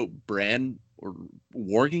transportation without Bran or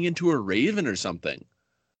warging into a raven or something?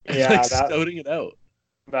 And Yeah, scouting it out.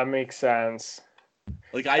 that makes sense.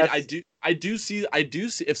 Like I do see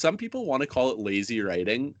if some people want to call it lazy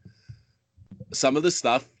writing, some of the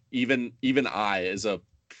stuff even I as a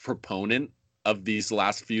proponent of these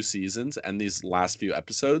last few seasons and these last few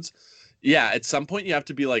episodes, yeah, at some point you have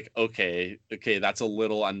to be like, okay, that's a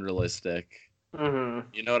little unrealistic. Mm-hmm.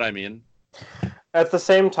 You know what I mean? At the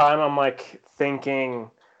same time, I'm like thinking,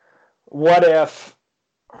 what if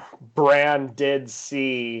Bran did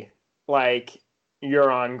see like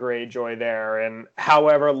Euron Greyjoy there, and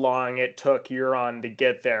however long it took Euron to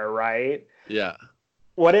get there, right? Yeah.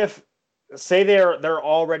 What if, say they're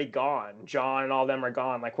already gone, Jon and all them are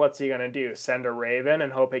gone? Like, what's he gonna do? Send a raven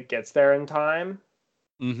and hope it gets there in time?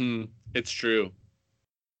 Mm-hmm. It's true.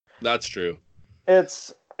 That's true.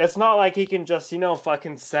 It's not like he can just,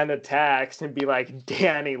 fucking send a text and be like,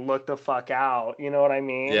 Danny, look the fuck out. You know what I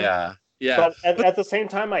mean? Yeah. Yeah. But at the same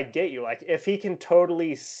time, I get you. Like, if he can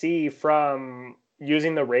totally see from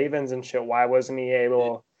using the ravens and shit, why wasn't he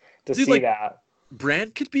able to Dude, see like, that?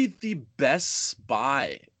 Bran could be the best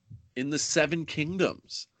spy in the Seven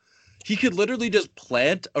Kingdoms. He could literally just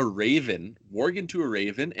plant a raven, warg into a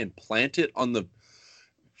raven, and plant it on the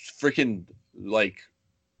freaking like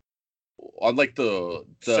on like the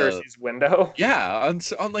Cersei's window. yeah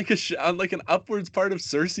on like on like an upwards part of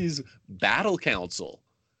Cersei's battle council,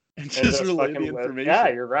 and And just just relay the fucking live. Yeah,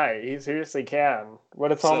 information. you're right. He seriously can.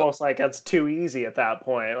 But it's So almost like that's too easy at that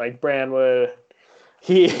point. Like Bran would.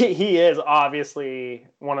 He is obviously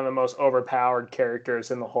one of the most overpowered characters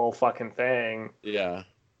in the whole fucking thing. yeah,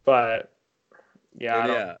 But yeah, and I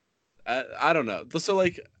don't. yeah, I don't know. So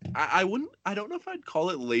like I wouldn't I don't know if I'd call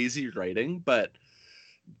it lazy writing, but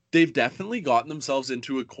they've definitely gotten themselves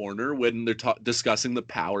into a corner when they're discussing the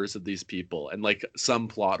powers of these people and like some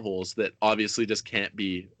plot holes that obviously just can't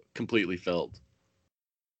be completely filled.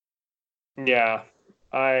 Yeah,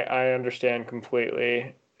 I understand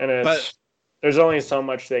completely, and But it's there's only so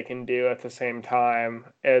much they can do at the same time.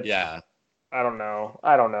 It's yeah, I don't know.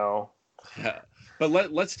 I don't know. yeah. But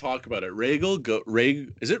let's talk about it.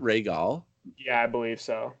 Is it Rhaegal? Yeah, I believe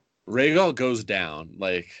so. Rhaegal goes down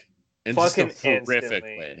like in just a Fucking horrific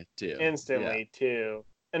instantly, way too. Yeah. instantly too.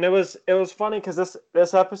 And it was funny because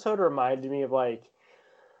this episode reminded me of like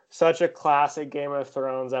such a classic Game of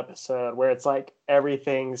Thrones episode where it's like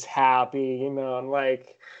everything's happy, and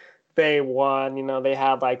like they won, they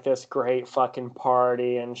had like this great fucking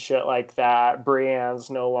party and shit like that. Brienne's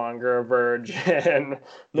no longer a virgin.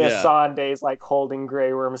 Miss Yeah. Missandei's like holding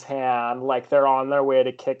Grey Worm's hand, like they're on their way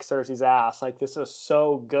to kick Cersei's ass. Like this is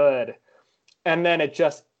so good. And then it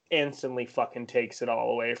just instantly fucking takes it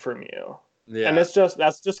all away from you. And Yeah.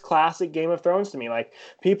 that's just classic Game of Thrones to me. Like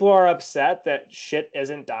people are upset that shit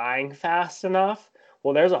isn't dying fast enough.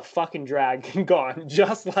 Well, there's a fucking dragon gone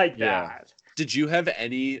just like Yeah. that. Did you have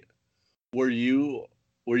any were you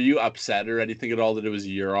were you upset or anything at all that it was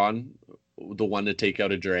Euron, the one to take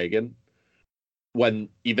out a dragon? When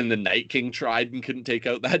even the Night King tried and couldn't take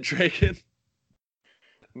out that dragon?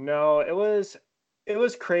 No, it was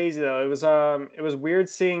crazy though. It was weird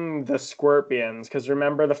seeing the scorpions because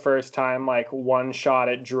remember the first time like one shot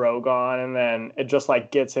at Drogon and then it just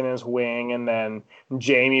like gets in his wing and then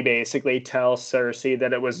Jaime basically tells Cersei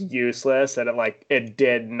that it was useless, that it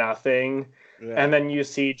did nothing. Yeah. And then you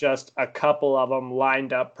see just a couple of them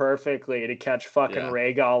lined up perfectly to catch fucking Yeah.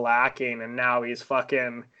 Rhaegal lacking, and now he's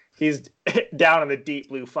down in the deep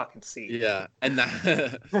blue fucking sea. Yeah. And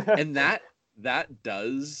that and that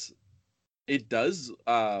does it does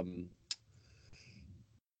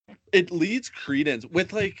it leads credence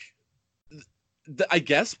with like I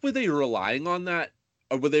guess were they relying on that,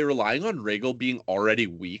 or were they relying on Rhaegal being already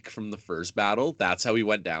weak from the first battle? That's how he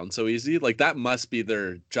went down so easy. Like that must be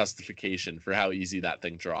their justification for how easy that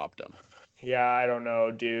thing dropped him. Yeah, I don't know,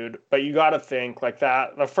 dude. But you gotta think like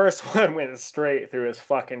that. The first one went straight through his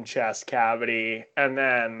fucking chest cavity, and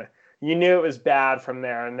then you knew it was bad from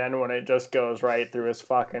there. And then when it just goes right through his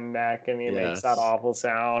fucking neck and he makes that Yes. awful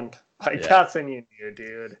sound, like Yeah. that's when you knew,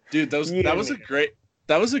 dude. Dude, You knew. that was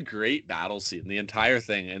a great battle scene, the entire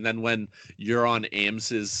thing. And then when Euron aims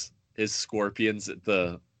his scorpions at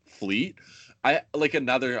the fleet, I like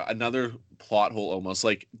another plot hole almost.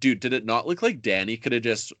 Like, dude, did it not look like Danny could have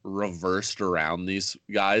just reversed around these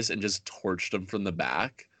guys and just torched them from the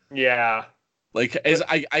back? Yeah, Like,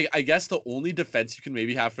 I guess the only defense you can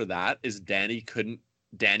maybe have for that is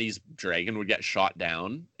Danny's dragon would get shot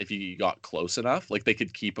down if he got close enough. Like they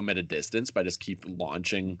could keep him at a distance by just keep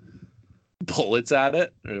launching bullets at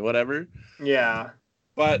it or whatever. yeah.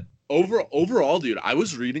 But overall, dude, I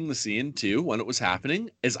was reading the scene too when it was happening.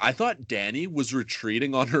 Is I thought Danny was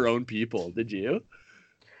retreating on her own people. Did you?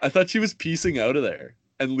 I thought she was piecing out of there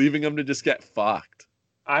and leaving them to just get fucked.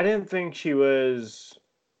 I didn't think she was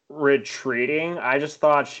retreating. I just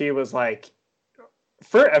thought she was like.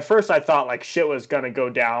 At first, I thought like shit was gonna go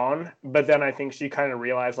down, but then I think she kind of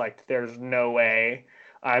realized like there's no way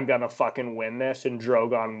I'm gonna fucking win this, and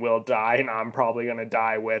Drogon will die, and I'm probably gonna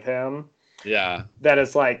die with him. Yeah. That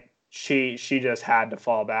is like she just had to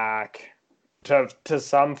fall back to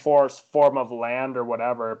some form of land or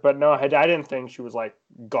whatever. But no, I didn't think she was like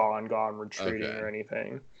gone retreating Okay. or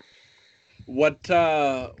anything. What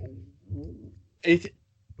it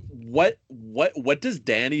what does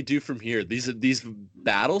Danny do from here? These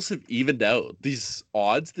battles have evened out. These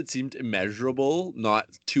odds that seemed immeasurable not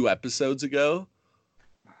 2 episodes ago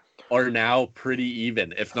are now pretty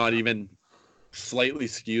even, if not even slightly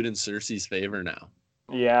skewed in Cersei's favor now.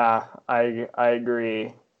 Yeah, I agree.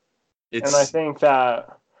 And I It's think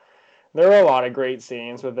that there were a lot of great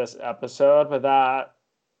scenes with this episode, but that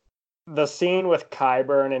the scene with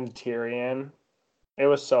Qyburn and Tyrion, it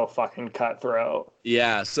was so fucking cutthroat.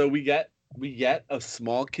 yeah, so we get a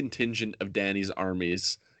small contingent of Danny's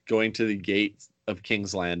armies going to the gate of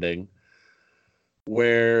King's Landing,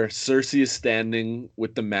 where Cersei is standing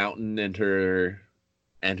with the Mountain and her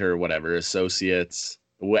whatever associates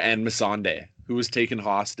and Missandei, who was taken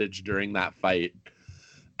hostage during that fight,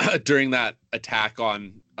 during that attack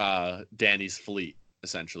on Danny's fleet,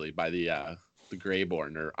 essentially by the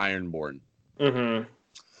Greyborn or Ironborn. Mm-hmm.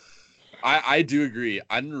 I do agree.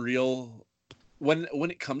 Unreal. When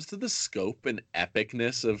it comes to the scope and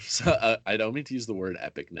epicness of, I don't mean to use the word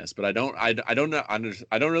epicness, but I don't know,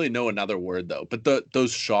 I don't really know another word though. But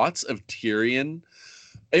those shots of Tyrion,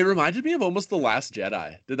 it reminded me of almost The Last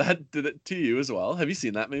Jedi. Did it to you as well? Have you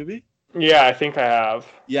seen that movie? Yeah, I think I have.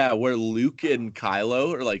 Yeah, where Luke and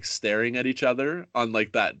Kylo are like staring at each other on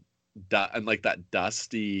like that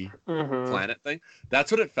dusty Mm-hmm. planet thing.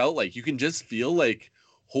 That's what it felt like. You can just feel like,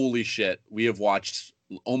 holy shit, we have watched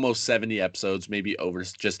almost 70 episodes, maybe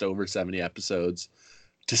just over 70 episodes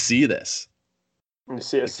to see this. You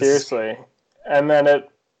see it Like this. seriously. And then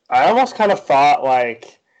I almost kind of thought,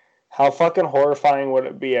 like, how fucking horrifying would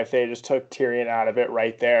it be if they just took Tyrion out of it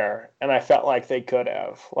right there? And I felt like they could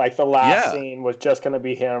have. Like, the last Yeah. scene was just going to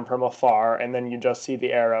be him from afar, and then you just see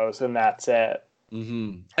the arrows, and that's it.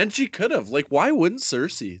 And she could have. Like, why wouldn't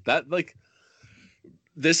Cersei? That, like,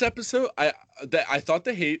 this episode, I thought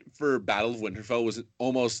the hate for Battle of Winterfell was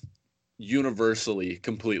almost universally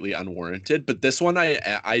completely unwarranted, but this one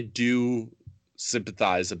I do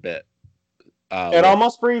sympathize a bit. It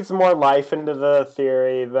almost breathes more life into the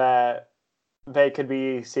theory that they could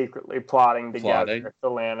be secretly plotting together, the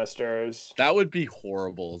Lannisters. That would be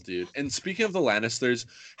horrible, dude. And speaking of the Lannisters,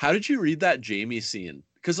 how did you read that Jaime scene?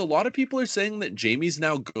 Because a lot of people are saying that Jaime's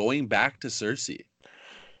now going back to Cersei.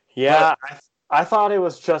 Yeah, I thought it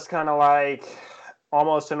was just kind of like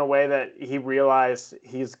almost in a way that he realized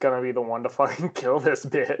he's gonna be the one to fucking kill this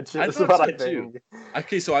bitch. I Is thought what so I too. think.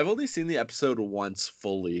 Okay, so I've only seen the episode once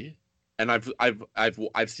fully, and I've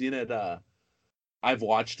seen it. I've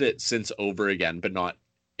watched it since over again, but not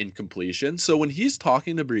in completion. So when he's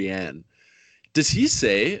talking to Brienne, does he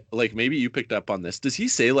say, like, maybe you picked up on this? Does he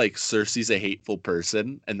say like Cersei's a hateful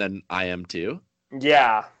person, and then I am too?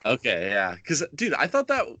 Yeah, Okay, yeah. Because, dude, I thought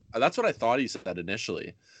that's what I thought he said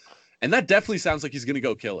initially. And that definitely sounds like he's going to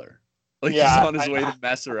go kill her. Like, he's yeah. on his way to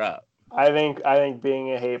mess her up. I think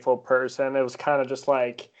being a hateful person, it was kind of just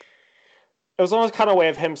like it was almost kind of a way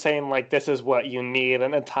of him saying like this is what you need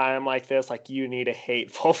in a time like this. Like you need a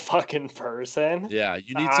hateful fucking person. Yeah,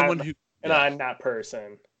 you need someone who. And I'm that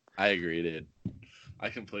person. I agree, dude. I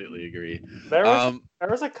completely agree. There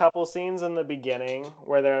was a couple scenes in the beginning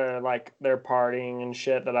where they're partying and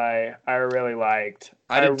shit that I really liked.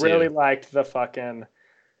 I did really too. liked the fucking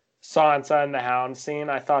Sansa and the Hound scene.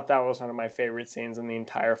 I thought that was one of my favorite scenes in the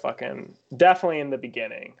entire fucking. Definitely in the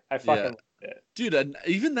beginning. I fucking loved it, dude. And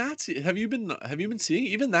even that scene, have you been seeing?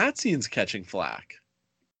 Even that scene's catching flack.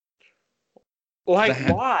 Like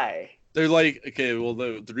why? They're like, okay, well,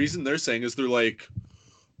 the reason they're saying is they're like,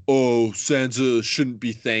 oh, Sansa shouldn't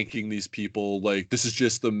be thanking these people. Like, this is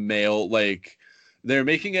just the male. Like, they're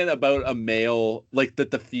making it about a male, like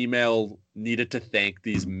that the female needed to thank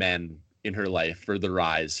these men in her life for the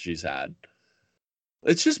rise she's had.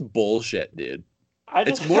 It's just bullshit, dude.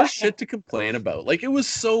 It's more shit to complain about. Like, it was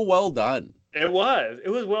so well done. It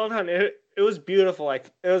was well done. It was beautiful. Like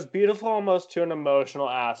it was beautiful almost to an emotional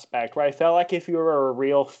aspect where I felt like if you were a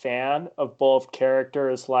real fan of both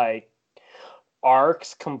characters like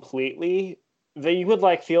arcs completely, that you would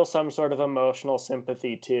like feel some sort of emotional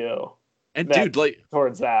sympathy too. And dude, like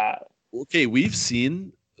towards that. Okay, we've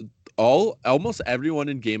seen almost everyone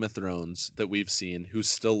in Game of Thrones that we've seen who's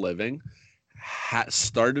still living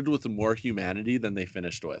started with more humanity than they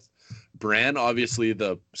finished with. Bran, obviously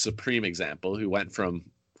the supreme example, who went from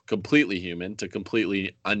completely human to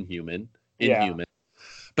completely inhuman.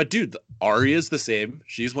 But dude, Arya's the same.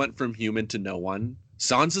 She's went from human to no one.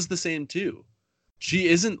 Sansa's the same too. She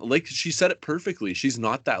isn't, like, she said it perfectly. She's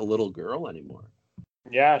not that little girl anymore.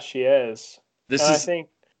 Yeah, she is. I think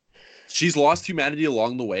she's lost humanity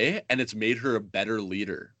along the way, and it's made her a better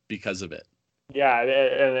leader because of it. Yeah,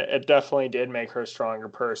 and it definitely did make her a stronger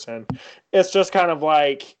person. It's just kind of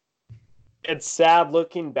like it's sad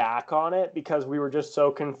looking back on it because we were just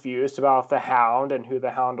so confused about the Hound and who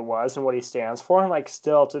the Hound was and what he stands for. And like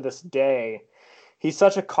still to this day, he's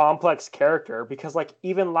such a complex character because like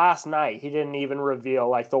even last night he didn't even reveal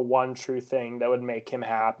like the one true thing that would make him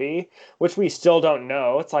happy, which we still don't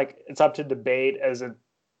know. It's like it's up to debate as it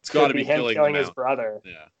It's got could to be be him killing the killing his mountain. brother.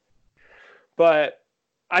 Yeah. But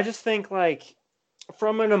I just think like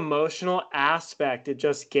from an emotional aspect, it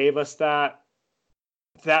just gave us that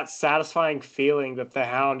satisfying feeling that the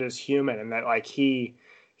Hound is human and that like he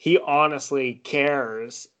honestly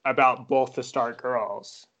cares about both the Stark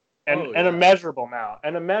girls Oh and a yeah. measurable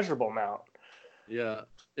amount. Yeah.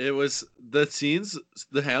 It was the scenes.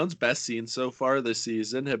 The Hound's best scenes so far this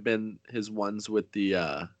season have been his ones with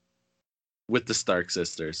the Stark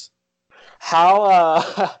sisters.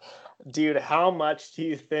 How dude, how much do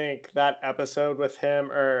you think that episode with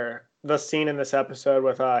him or the scene in this episode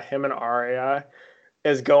with him and Arya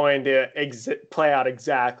is going to play out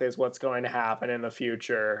exactly as what's going to happen in the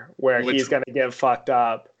future, where Which he's going to get fucked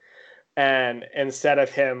up, and instead of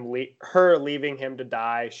her leaving him to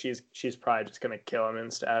die, she's probably just going to kill him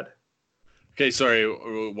instead. okay, sorry.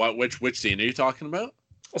 What? Which scene are you talking about?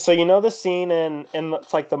 So you know the scene in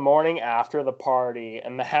it's like the morning after the party,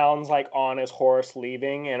 and the Hound's like on his horse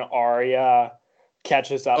leaving, and Arya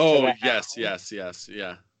catches up to Oh the yes, Hound, yes, yes,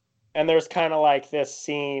 yeah. and there's kind of like this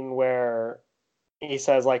scene where he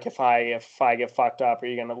says like if I get fucked up, are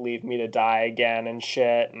you gonna leave me to die again and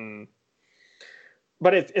shit? And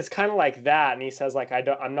but it's kind of like that, and he says like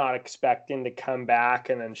I'm not expecting to come back,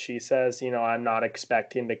 and then she says, I'm not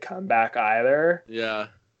expecting to come back either. Yeah.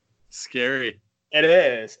 Scary. It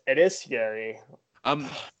is scary. Um,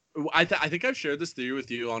 I think I've shared this theory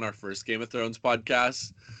with you on our first Game of Thrones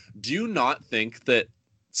podcast. Do you not think that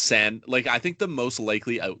I think the most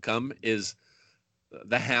likely outcome is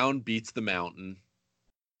the Hound beats the Mountain,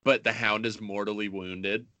 but the Hound is mortally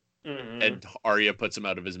wounded, Mm-hmm. and Arya puts him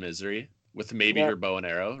out of his misery with maybe Yeah, her bow and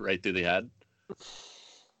arrow right through the head.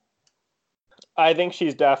 I think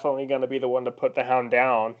she's definitely going to be the one to put the Hound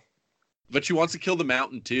down. But she wants to kill the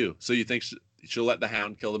Mountain too. So you think she'll let the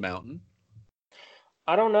Hound kill the Mountain?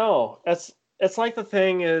 I don't know. It's like the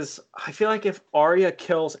thing is, I feel like if Arya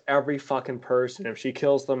kills every fucking person, if she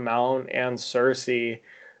kills the Mount and Cersei,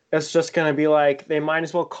 it's just gonna be like they might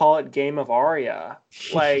as well call it Game of Arya.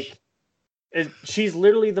 Like she's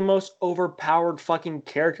literally the most overpowered fucking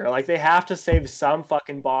character. Like they have to save some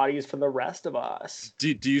fucking bodies for the rest of us.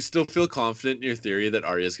 Do you still feel confident in your theory that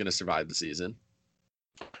Arya's going to survive the season?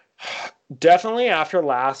 Definitely after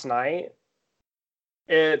last night,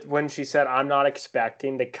 it when she said I'm not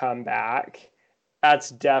expecting to come back, that's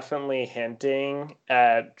definitely hinting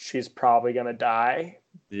at she's probably gonna die.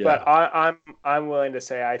 Yeah. But I'm willing to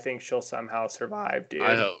say I think she'll somehow survive, I dude.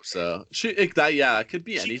 hope so. It could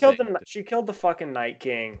be She anything. killed the fucking Night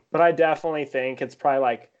King, but I definitely think it's probably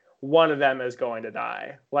like one of them is going to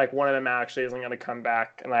die. Like one of them actually isn't going to come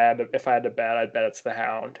back. And if I had to bet, I'd bet it's the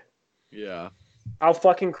Hound. Yeah. How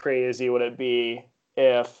fucking crazy would it be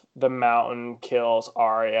if the Mountain kills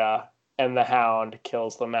Arya and the Hound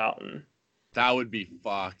kills the Mountain? That would be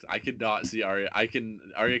fucked. I could not see Arya.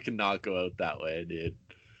 Arya cannot go out that way, dude.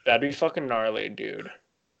 That'd be fucking gnarly, dude.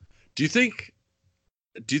 Do you think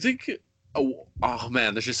oh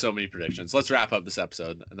man, there's just so many predictions. Let's wrap up this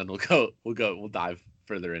episode and then we'll dive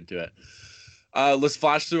further into it. Let's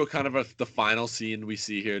flash through the final scene we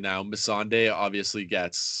see here now. Missandei obviously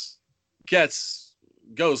goes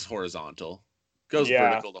horizontal. Goes Yeah.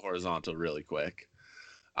 vertical to horizontal really quick.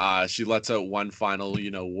 She lets out one final,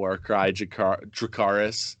 war cry,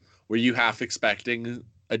 Dracarys. Were you half expecting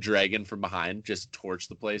a dragon from behind just torch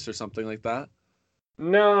the place or something like that?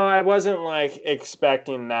 No, I wasn't like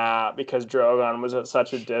expecting that because Drogon was at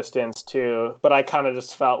such a distance too. But I kind of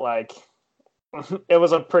just felt like it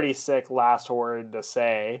was a pretty sick last word to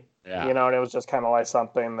say, Yeah. and it was just kind of like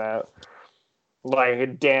something that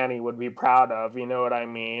like Danny would be proud of. You know what I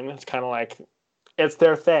mean? It's kind of like it's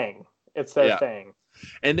their thing. It's their Yeah. thing.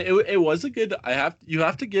 And it was a good. You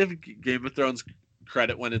have to give Game of Thrones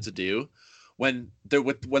credit when it's due. When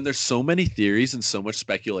there's so many theories and so much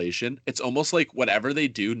speculation, it's almost like whatever they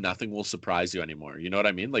do, nothing will surprise you anymore. You know what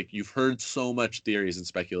I mean? Like you've heard so much theories and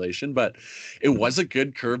speculation, but it was a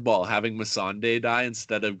good curveball having Missandei die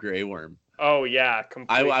instead of Grey Worm. Oh yeah,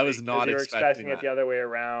 completely. I was not you were expecting that. it the other way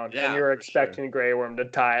around, Yeah, and you were for expecting sure. Grey Worm to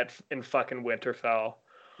tie it in fucking Winterfell.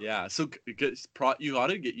 Yeah, so you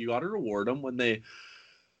gotta reward them when they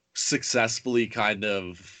successfully kind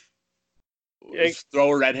of throw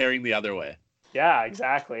a red herring the other way. Yeah,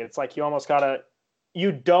 exactly. It's like you almost gotta.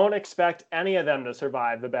 you don't expect any of them to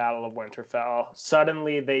survive the Battle of Winterfell.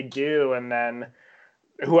 Suddenly they do, and then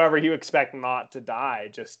whoever you expect not to die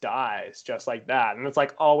just dies, just like that. And it's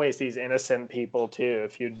like always these innocent people too,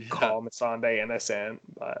 if you'd Yeah. call Missandei innocent.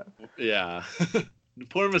 But Yeah.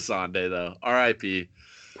 Poor Masande though. R.I.P.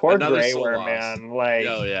 poor Another Grey soul Worm, lost. man. Like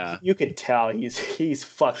Oh yeah. you could tell he's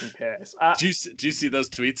fucking pissed. Do you see those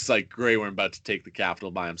tweets? It's like Grey Worm about to take the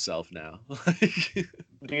capital by himself now.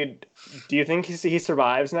 Dude, do you think he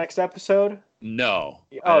survives next episode? No,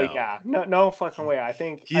 Oh no. yeah, no fucking way. I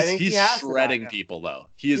think he He's has to die shredding now. people though.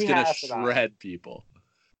 He is He gonna has to die. shred people.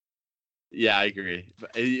 Yeah, I agree.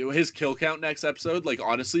 His kill count next episode, like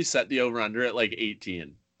honestly, set the over under at like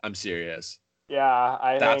 18. I'm serious. Yeah,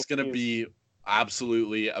 I That's think gonna be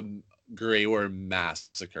absolutely a Grey Worm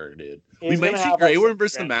massacre, dude. We he's might gonna see have Grey like some Worm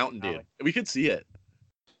versus the revenge Mountain, dude. coming, We could see it.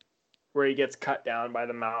 where he gets cut down by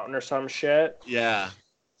the mountain or some shit. Yeah,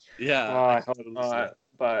 yeah. Oh, I hope totally see it. not.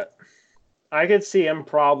 But I could see him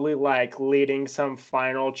probably like leading some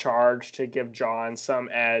final charge to give Jon some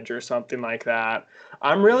edge or something like that.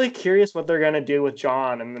 I'm really curious what they're gonna do with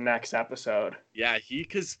Jon in the next episode. Yeah,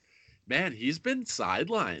 because man, he's been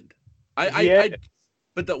sidelined. Yeah,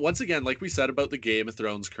 But that once again, like we said about the Game of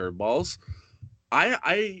Thrones curveballs,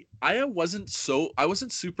 I wasn't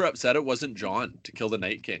super upset it wasn't Jon to kill the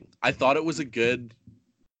Night King. I thought it was a good.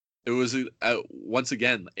 It was once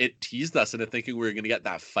again it teased us into thinking we were going to get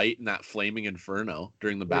that fight in that flaming inferno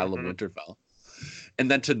during the Battle of Winterfell,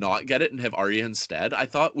 and then to not get it and have Arya instead, I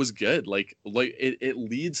thought was good. Like it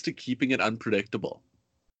leads to keeping it unpredictable.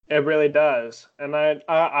 it really does, and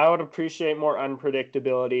I would appreciate more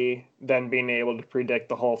unpredictability than being able to predict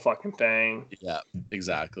the whole fucking thing. Yeah,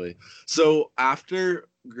 exactly. So after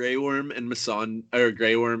Grey Worm and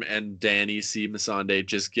Grey Worm and Dany see Missandei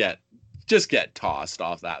just get tossed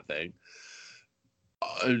off that thing.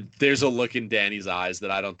 There's a look in Dany's eyes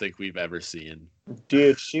that I don't think we've ever seen.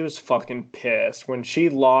 Dude, she was fucking pissed when she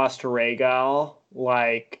lost Rhaegal.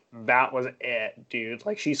 Like that was it, dude.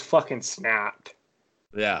 Like she's fucking snapped.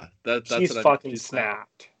 Yeah, that's She's what fucking she's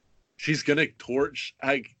snapped. She's gonna torch.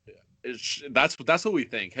 That's what we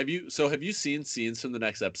think. Have you seen scenes from the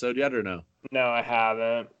next episode yet or no? No, I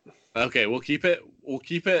haven't. Okay, we'll keep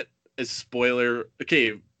it as spoiler.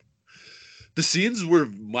 Okay, the scenes were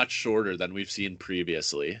much shorter than we've seen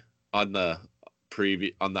previously on the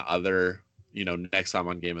other, next time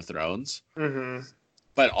on Game of Thrones. Mm-hmm.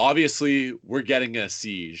 But obviously, we're getting a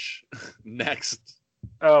siege next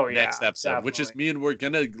Oh yeah, next episode, definitely. which is mean we're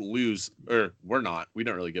gonna lose, or we're not. We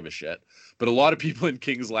don't really give a shit. But a lot of people in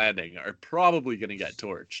King's Landing are probably gonna get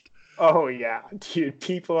torched. Oh yeah, dude,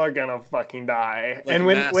 people are gonna fucking die. Like and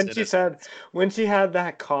mass when she had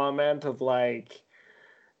that comment of like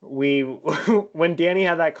when Danny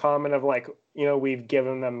had that comment of like, we've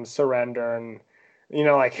given them surrender, and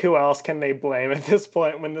like who else can they blame at this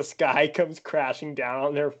point when the sky comes crashing down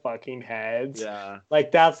on their fucking heads? Yeah.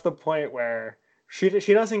 Like that's the point where she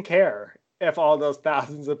doesn't care if all those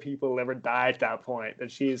thousands of people live or die at that point.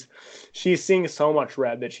 That she's seeing so much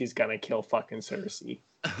red that she's gonna kill fucking Cersei.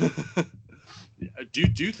 Do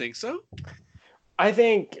you think so?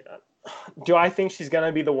 Do I think she's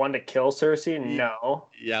gonna be the one to kill Cersei? No.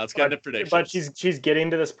 Yeah, let's get into predictions. But she's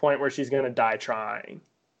getting to this point where she's gonna die trying.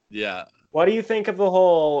 Yeah. What do you think of the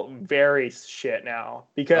whole Varys shit now?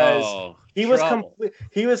 Because he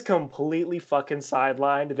was completely fucking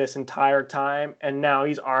sidelined this entire time, and now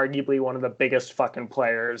he's arguably one of the biggest fucking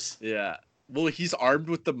players. Yeah. Well, he's armed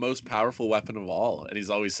with the most powerful weapon of all, and he's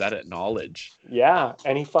always said it, knowledge. Yeah,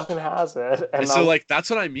 and he fucking has it. And so, like, that's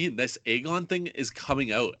what I mean. This Aegon thing is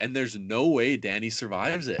coming out, and there's no way Dany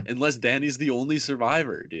survives it unless Dany's the only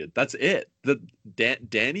survivor, dude. That's it.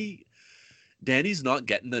 Dany's not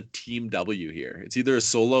getting a team W here. It's either a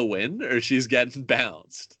solo win or she's getting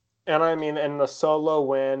bounced. And I mean, and the solo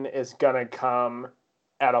win is gonna come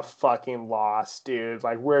at a fucking loss, dude.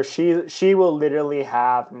 Like where she will literally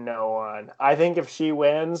have no one. I think if she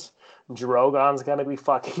wins, Drogon's gonna be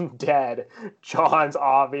fucking dead. Jon's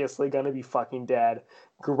obviously gonna be fucking dead.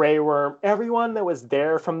 Grey Worm, everyone that was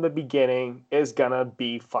there from the beginning is gonna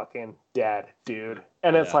be fucking dead, dude.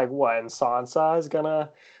 And it's like what? And Sansa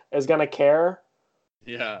is gonna care?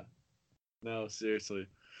 Yeah. No, seriously.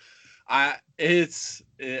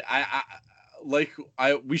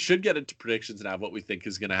 We should get into predictions now of what we think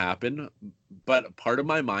is gonna happen, but part of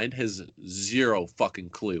my mind has zero fucking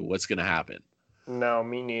clue what's gonna happen. No,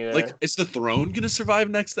 me neither. Like, is the throne gonna survive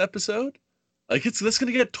next episode? Like, that's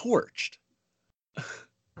gonna get torched.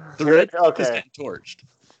 The Red is getting torched.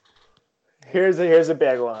 Here's a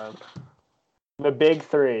big one. The big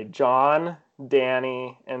three: Jon,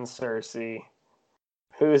 Dany, and Cersei.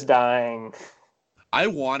 Who's dying? I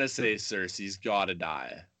want to say Cersei's gotta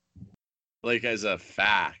die. Like, as a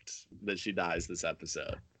fact that she dies this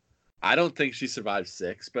episode. I don't think she survives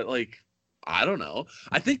 6, but, like, I don't know.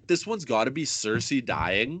 I think this one's got to be Cersei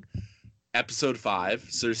dying. Episode 5,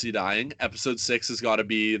 Cersei dying. Episode 6 has got to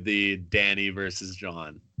be the Dany versus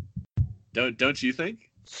Jon. Don't you think?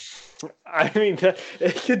 I mean,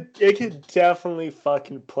 it could definitely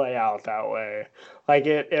fucking play out that way. Like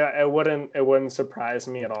it wouldn't surprise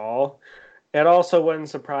me at all. It also wouldn't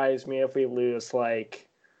surprise me if we lose like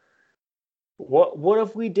what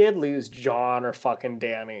if we did lose Jon or fucking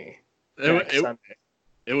Dany next Sunday?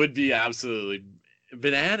 It would be absolutely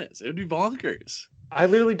bananas. It would be bonkers. I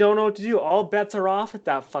literally don't know what to do. All bets are off at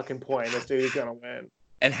that fucking point as to who's gonna win.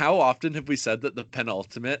 And how often have we said that the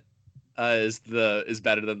penultimate is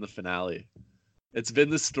better than the finale? It's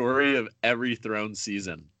been the story of every Throne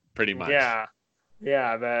season, pretty much. Yeah.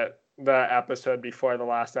 That the episode before the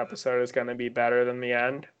last episode is gonna be better than the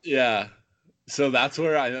end. Yeah. So that's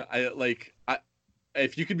where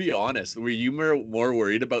if you could be honest, were you more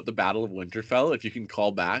worried about the Battle of Winterfell, if you can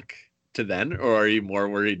call back to then, or are you more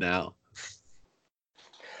worried now?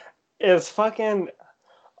 It's fucking.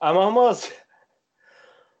 I'm almost.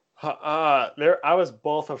 I was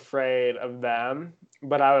both afraid of them,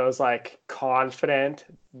 but I was like confident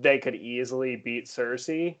they could easily beat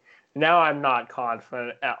Cersei. Now I'm not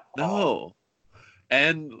confident at all. No.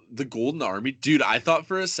 And the Golden Army, dude, I thought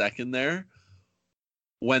for a second there,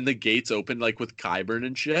 when the gates opened, like with Qyburn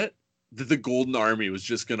and shit, that the Golden Army was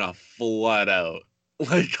just gonna flood out,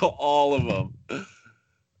 like all of them.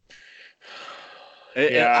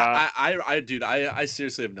 I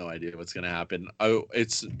seriously have no idea what's gonna happen. Oh,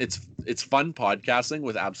 it's fun podcasting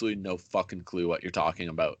with absolutely no fucking clue what you're talking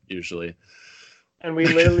about usually. And we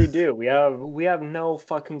literally do. We have no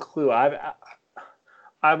fucking clue. I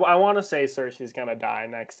want to say Cersei's gonna die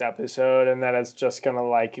next episode, and that it's just gonna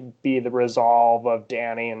like be the resolve of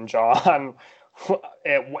Dany and Jon,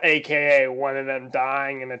 aka one of them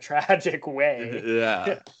dying in a tragic way.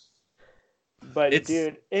 Yeah. But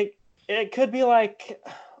dude, it could be like,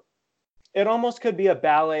 it almost could be a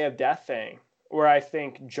ballet of death thing, where I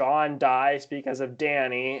think Jon dies because of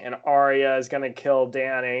Dany, and Arya is gonna kill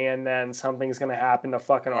Dany, and then something's gonna happen to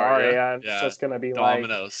fucking Arya, and it's just gonna be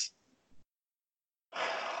dominoes.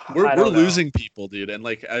 Like, we're losing people, dude, and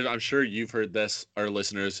like I'm sure you've heard this. Our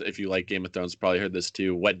listeners, if you like Game of Thrones, probably heard this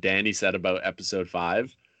too. What Dany said about episode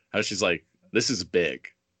 5, how she's like, "This is big,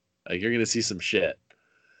 like you're gonna see some shit."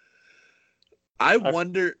 I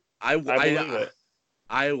wonder. I believe it.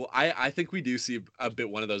 I think we do see a bit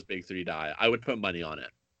one of those big 3 die. I would put money on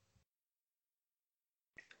it.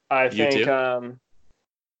 I think,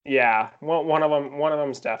 yeah, one of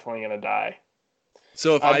them's definitely gonna die.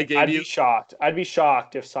 So if I'd be shocked. I'd be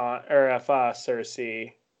shocked if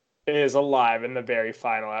Cersei is alive in the very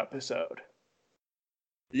final episode.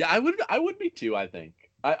 Yeah, I would be too. I think.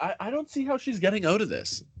 I don't see how she's getting out of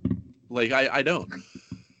this. Like I don't.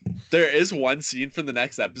 There is one scene from the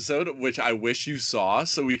next episode which I wish you saw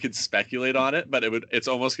so we could speculate on it, but it's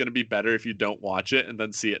almost going to be better if you don't watch it and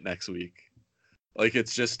then see it next week. Like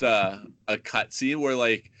it's just a cut scene where,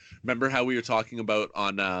 like, remember how we were talking about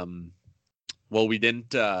on we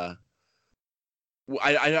didn't I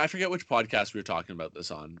forget which podcast we were talking about this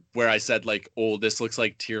on, where I said like, oh, this looks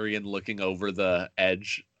like Tyrion looking over the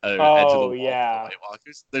edge of the wall of the White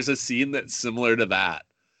Walkers. There's a scene that's similar to that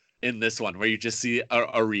in this one, where you just see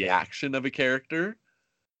a reaction of a character,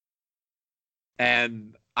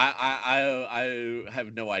 and I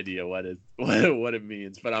have no idea what it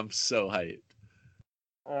means, but I'm so hyped.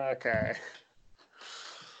 Okay.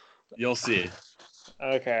 You'll see.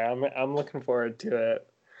 Okay, I'm looking forward to it.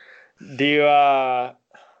 Do you I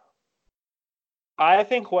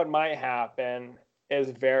think what might happen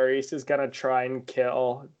is Varys is gonna try and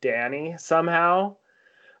kill Dany somehow.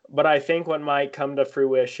 But I think what might come to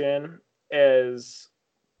fruition is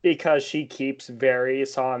because she keeps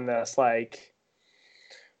Varys on this like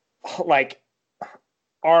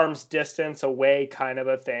arm's distance away kind of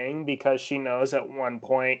a thing, because she knows at one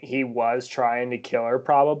point he was trying to kill her,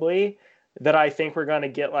 probably, that I think we're going to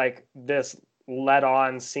get like this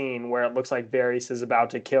let-on scene where it looks like Varys is about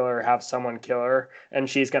to kill her, have someone kill her, and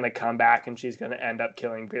she's going to come back and she's going to end up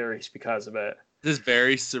killing Varys because of it. Does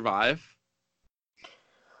Varys survive?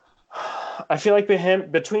 I feel like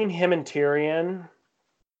between him and Tyrion,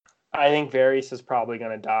 I think Varys is probably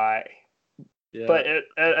going to die. Yeah. But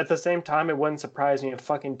at the same time, it wouldn't surprise me if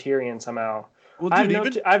fucking Tyrion somehow. Well,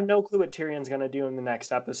 dude, I have no clue what Tyrion's going to do in the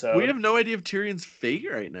next episode. We have no idea if Tyrion's fake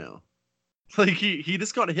right now. Like, he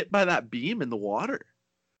just got hit by that beam in the water.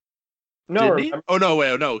 No. Didn't he? Oh, no,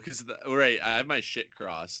 wait, no, because, right, I have my shit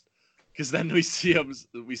crossed. Because then we see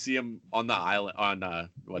him on the island on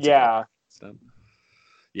what's it Yeah. called?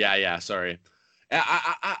 Yeah. Sorry,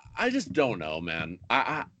 I just don't know, man.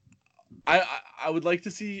 I would like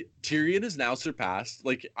to see Tyrion is now surpassed.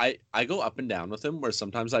 Like I go up and down with him, where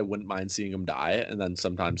sometimes I wouldn't mind seeing him die, and then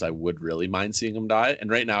sometimes I would really mind seeing him die.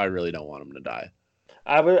 And right now, I really don't want him to die.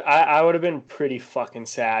 I would have been pretty fucking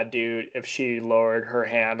sad, dude, if she lowered her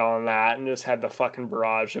hand on that and just had the fucking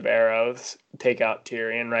barrage of arrows take out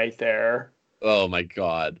Tyrion right there. Oh my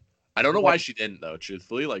god, I don't know Like, why she didn't though.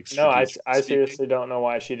 Truthfully, like no, strategically I speaking, seriously don't know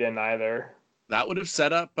why she didn't either. that would have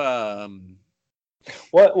set up.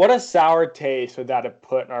 What a sour taste would that have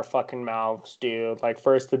put in our fucking mouths, dude? Like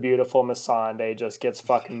first the beautiful Missandei just gets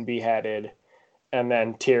fucking beheaded, and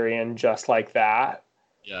then Tyrion just like that.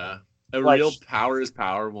 Yeah, a Like, real power is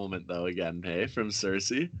power moment though. Again, hey, from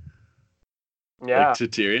Cersei, like yeah, to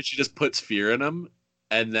Tyrion, she just puts fear in him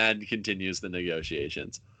and then continues the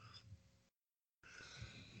negotiations.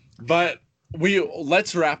 But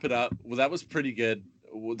let's wrap it up. Well, that was pretty good.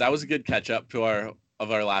 That was a good catch up to our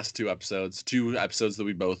last two episodes that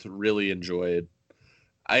we both really enjoyed.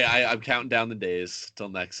 I'm counting down the days till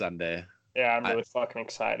next Sunday. yeah, I'm really fucking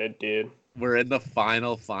excited, dude. We're in the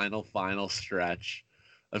final stretch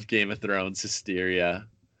of Game of Thrones hysteria.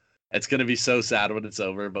 It's gonna be so sad when it's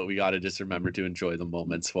over, but we gotta just remember to enjoy the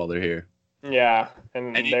moments while they're here. Yeah,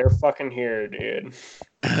 and they're fucking here, dude.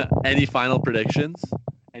 Any final predictions?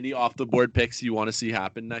 Any off the board picks you want to see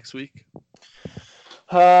happen next week?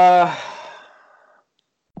 I'm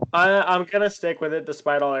gonna stick with it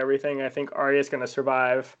despite everything. I think Arya's gonna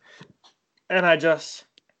survive, and I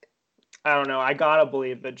don't know. I gotta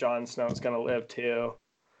believe that Jon Snow's gonna live too.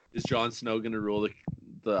 Is Jon Snow gonna rule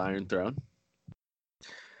the Iron Throne?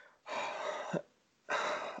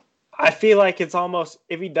 I feel like it's almost,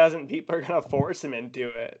 if he doesn't, people are gonna force him into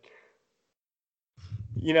it.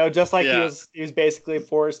 You know, just like he was basically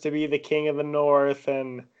forced to be the king of the North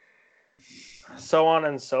and so on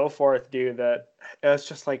and so forth, dude. That it's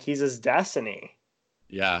just like he's his destiny.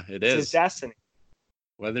 Yeah, it's his destiny.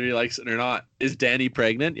 Whether he likes it or not. Is Dany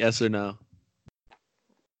pregnant? Yes or no?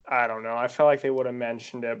 I don't know. I feel like they would have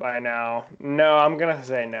mentioned it by now. No, I'm gonna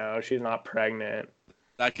say no. She's not pregnant.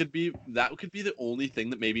 That could be the only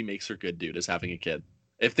thing that maybe makes her good, dude, is having a kid.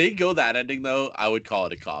 If they go that ending though, I would call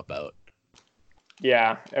it a cop out.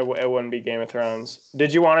 Yeah, it wouldn't be Game of Thrones.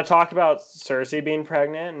 Did you want to talk about Cersei being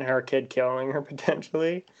pregnant and her kid killing her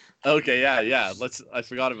potentially? Okay, yeah. I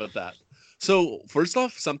forgot about that. So first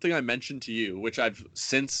off, something I mentioned to you, which I've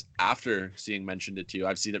since after seeing mentioned it to you,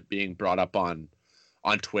 I've seen it being brought up on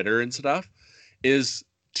Twitter and stuff, is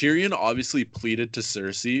Tyrion obviously pleaded to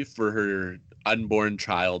Cersei for her unborn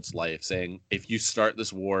child's life, saying if you start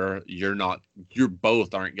this war, you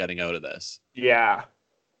both aren't getting out of this. Yeah.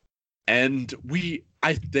 And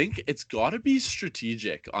I think it's got to be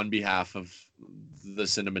strategic on behalf of the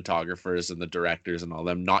cinematographers and the directors and all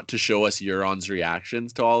them not to show us Euron's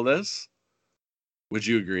reactions to all this. Would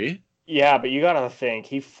you agree? Yeah, but you gotta think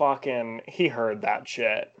he heard that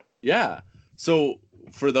shit. Yeah. So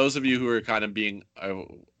for those of you who are kind of being,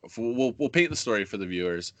 we'll paint the story for the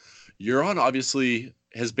viewers. Euron obviously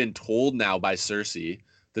has been told now by Cersei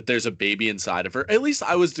that there's a baby inside of her. At least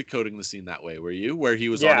I was decoding the scene that way. Were you? Where he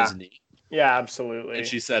was on his knee. Yeah, absolutely. And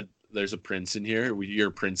she said, "There's a prince in here.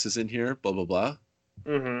 Your prince is in here." Blah blah blah.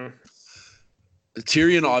 Mm-hmm.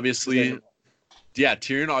 Tyrion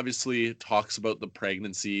obviously talks about the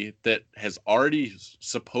pregnancy that has already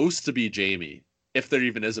supposed to be Jaime, if there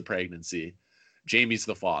even is a pregnancy. Jaime's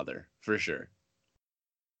the father for sure.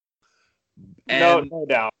 And no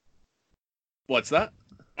doubt. What's that?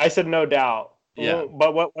 I said no doubt. Yeah.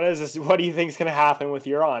 But what is this? What do you think is going to happen with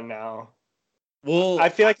Euron now? Well, I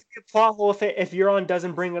feel like it's a plot hole if Euron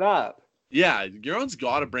doesn't bring it up. Yeah, Euron's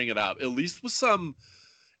got to bring it up, at least with some.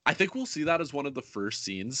 I think we'll see that as one of the first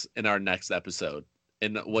scenes in our next episode.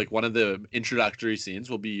 And like one of the introductory scenes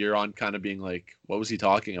will be Euron kind of being like, "What was he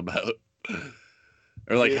talking about?"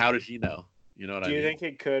 Or like, "How did he know?" You know what I mean? Do you think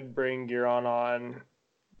it could bring Euron on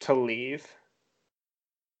to leave?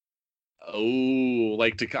 Oh,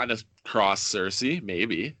 like to kind of cross Cersei,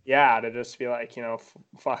 maybe. Yeah, to just be like,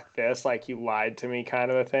 fuck this, like you lied to me,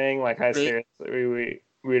 kind of a thing. Like I seriously,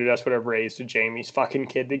 we just would have raised Jaime's fucking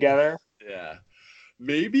kid together. Yeah,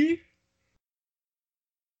 maybe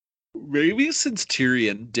since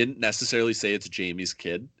Tyrion didn't necessarily say it's Jaime's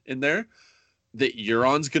kid in there, that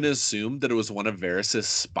Euron's gonna assume that it was one of Varys'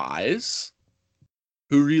 spies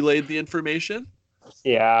who relayed the information.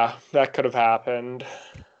 Yeah, that could have happened.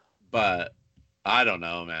 But I don't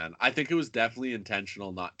know, man. I think it was definitely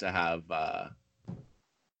intentional not to have,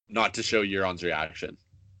 not to show Euron's reaction.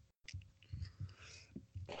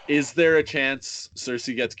 Is there a chance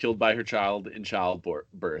Cersei gets killed by her child in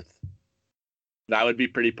childbirth? That would be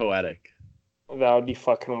pretty poetic. That would be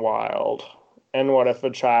fucking wild. And what if a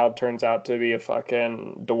child turns out to be a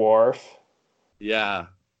fucking dwarf? Yeah.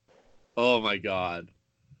 Oh my god.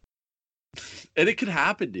 And it could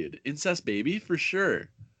happen, dude. Incest baby for sure.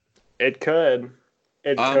 It could.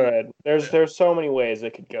 It could. There's so many ways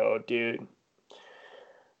it could go, dude.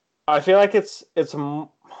 I feel like it's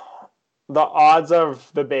the odds of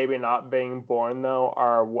the baby not being born though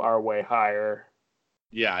are way higher.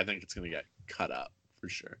 Yeah, I think it's gonna get cut up for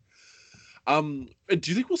sure. Do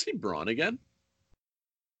you think we'll see Bronn again?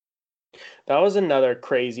 That was another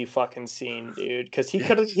crazy fucking scene, dude. Because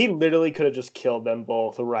he literally could have just killed them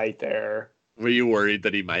both right there. Were you worried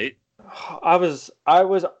that he might? I was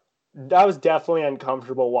definitely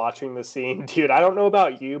uncomfortable watching the scene, dude. I don't know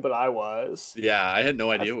about you, but I was. Yeah, I had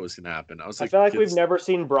no idea what was gonna happen. I feel like we've never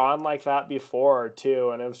seen Bronn like that before, too,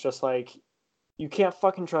 and it was just like, you can't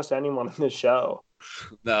fucking trust anyone in this show.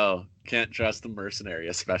 No, can't trust the mercenary,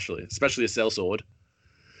 especially a sellsword.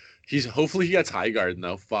 Hopefully he gets Highgarden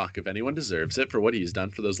though. Fuck, if anyone deserves it for what he's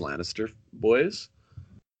done for those Lannister boys,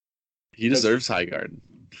 he deserves Highgarden.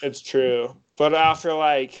 It's true, but after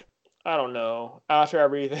I don't know, after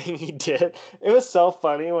everything he did, it was so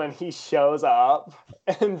funny when he shows up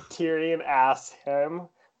and Tyrion asks him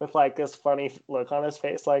with like this funny look on his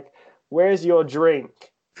face, like, "Where's your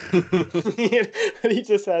drink?" And he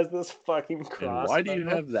just has this fucking cross. Why do you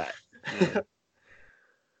have that? Yeah.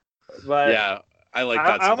 But yeah, I like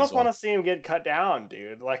that. I almost want to see him get cut down,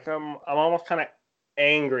 dude. Like I'm almost kind of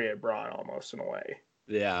angry at Bronn, almost in a way.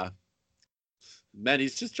 Yeah, man,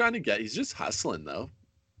 he's just hustling though.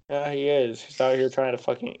 Yeah, he is. He's out here trying to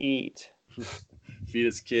fucking eat. Feed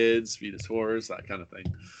his kids, feed his whores, that kind of thing.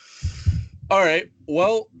 All right.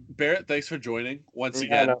 Well, Barrett, thanks for joining once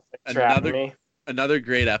again. Another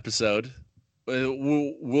great episode.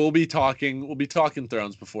 We'll be talking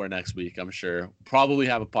Thrones before next week, I'm sure. Probably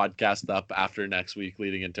have a podcast up after next week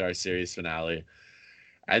leading into our series finale.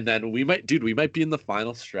 And then we might be in the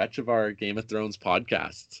final stretch of our Game of Thrones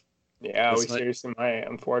podcast. Yeah, seriously might,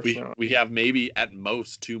 unfortunately. We have maybe at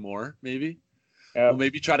most 2 more, maybe. Yep. We'll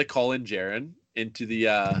maybe try to call in Jaren into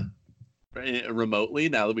the remotely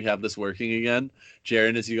now that we have this working again.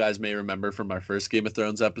 Jaren, as you guys may remember from our first Game of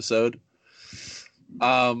Thrones episode.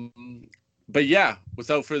 But yeah,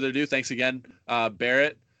 without further ado, thanks again,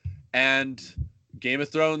 Barrett. And Game of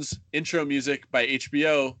Thrones intro music by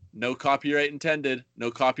HBO. No copyright intended. No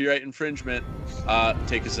copyright infringement.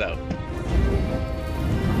 Take us out.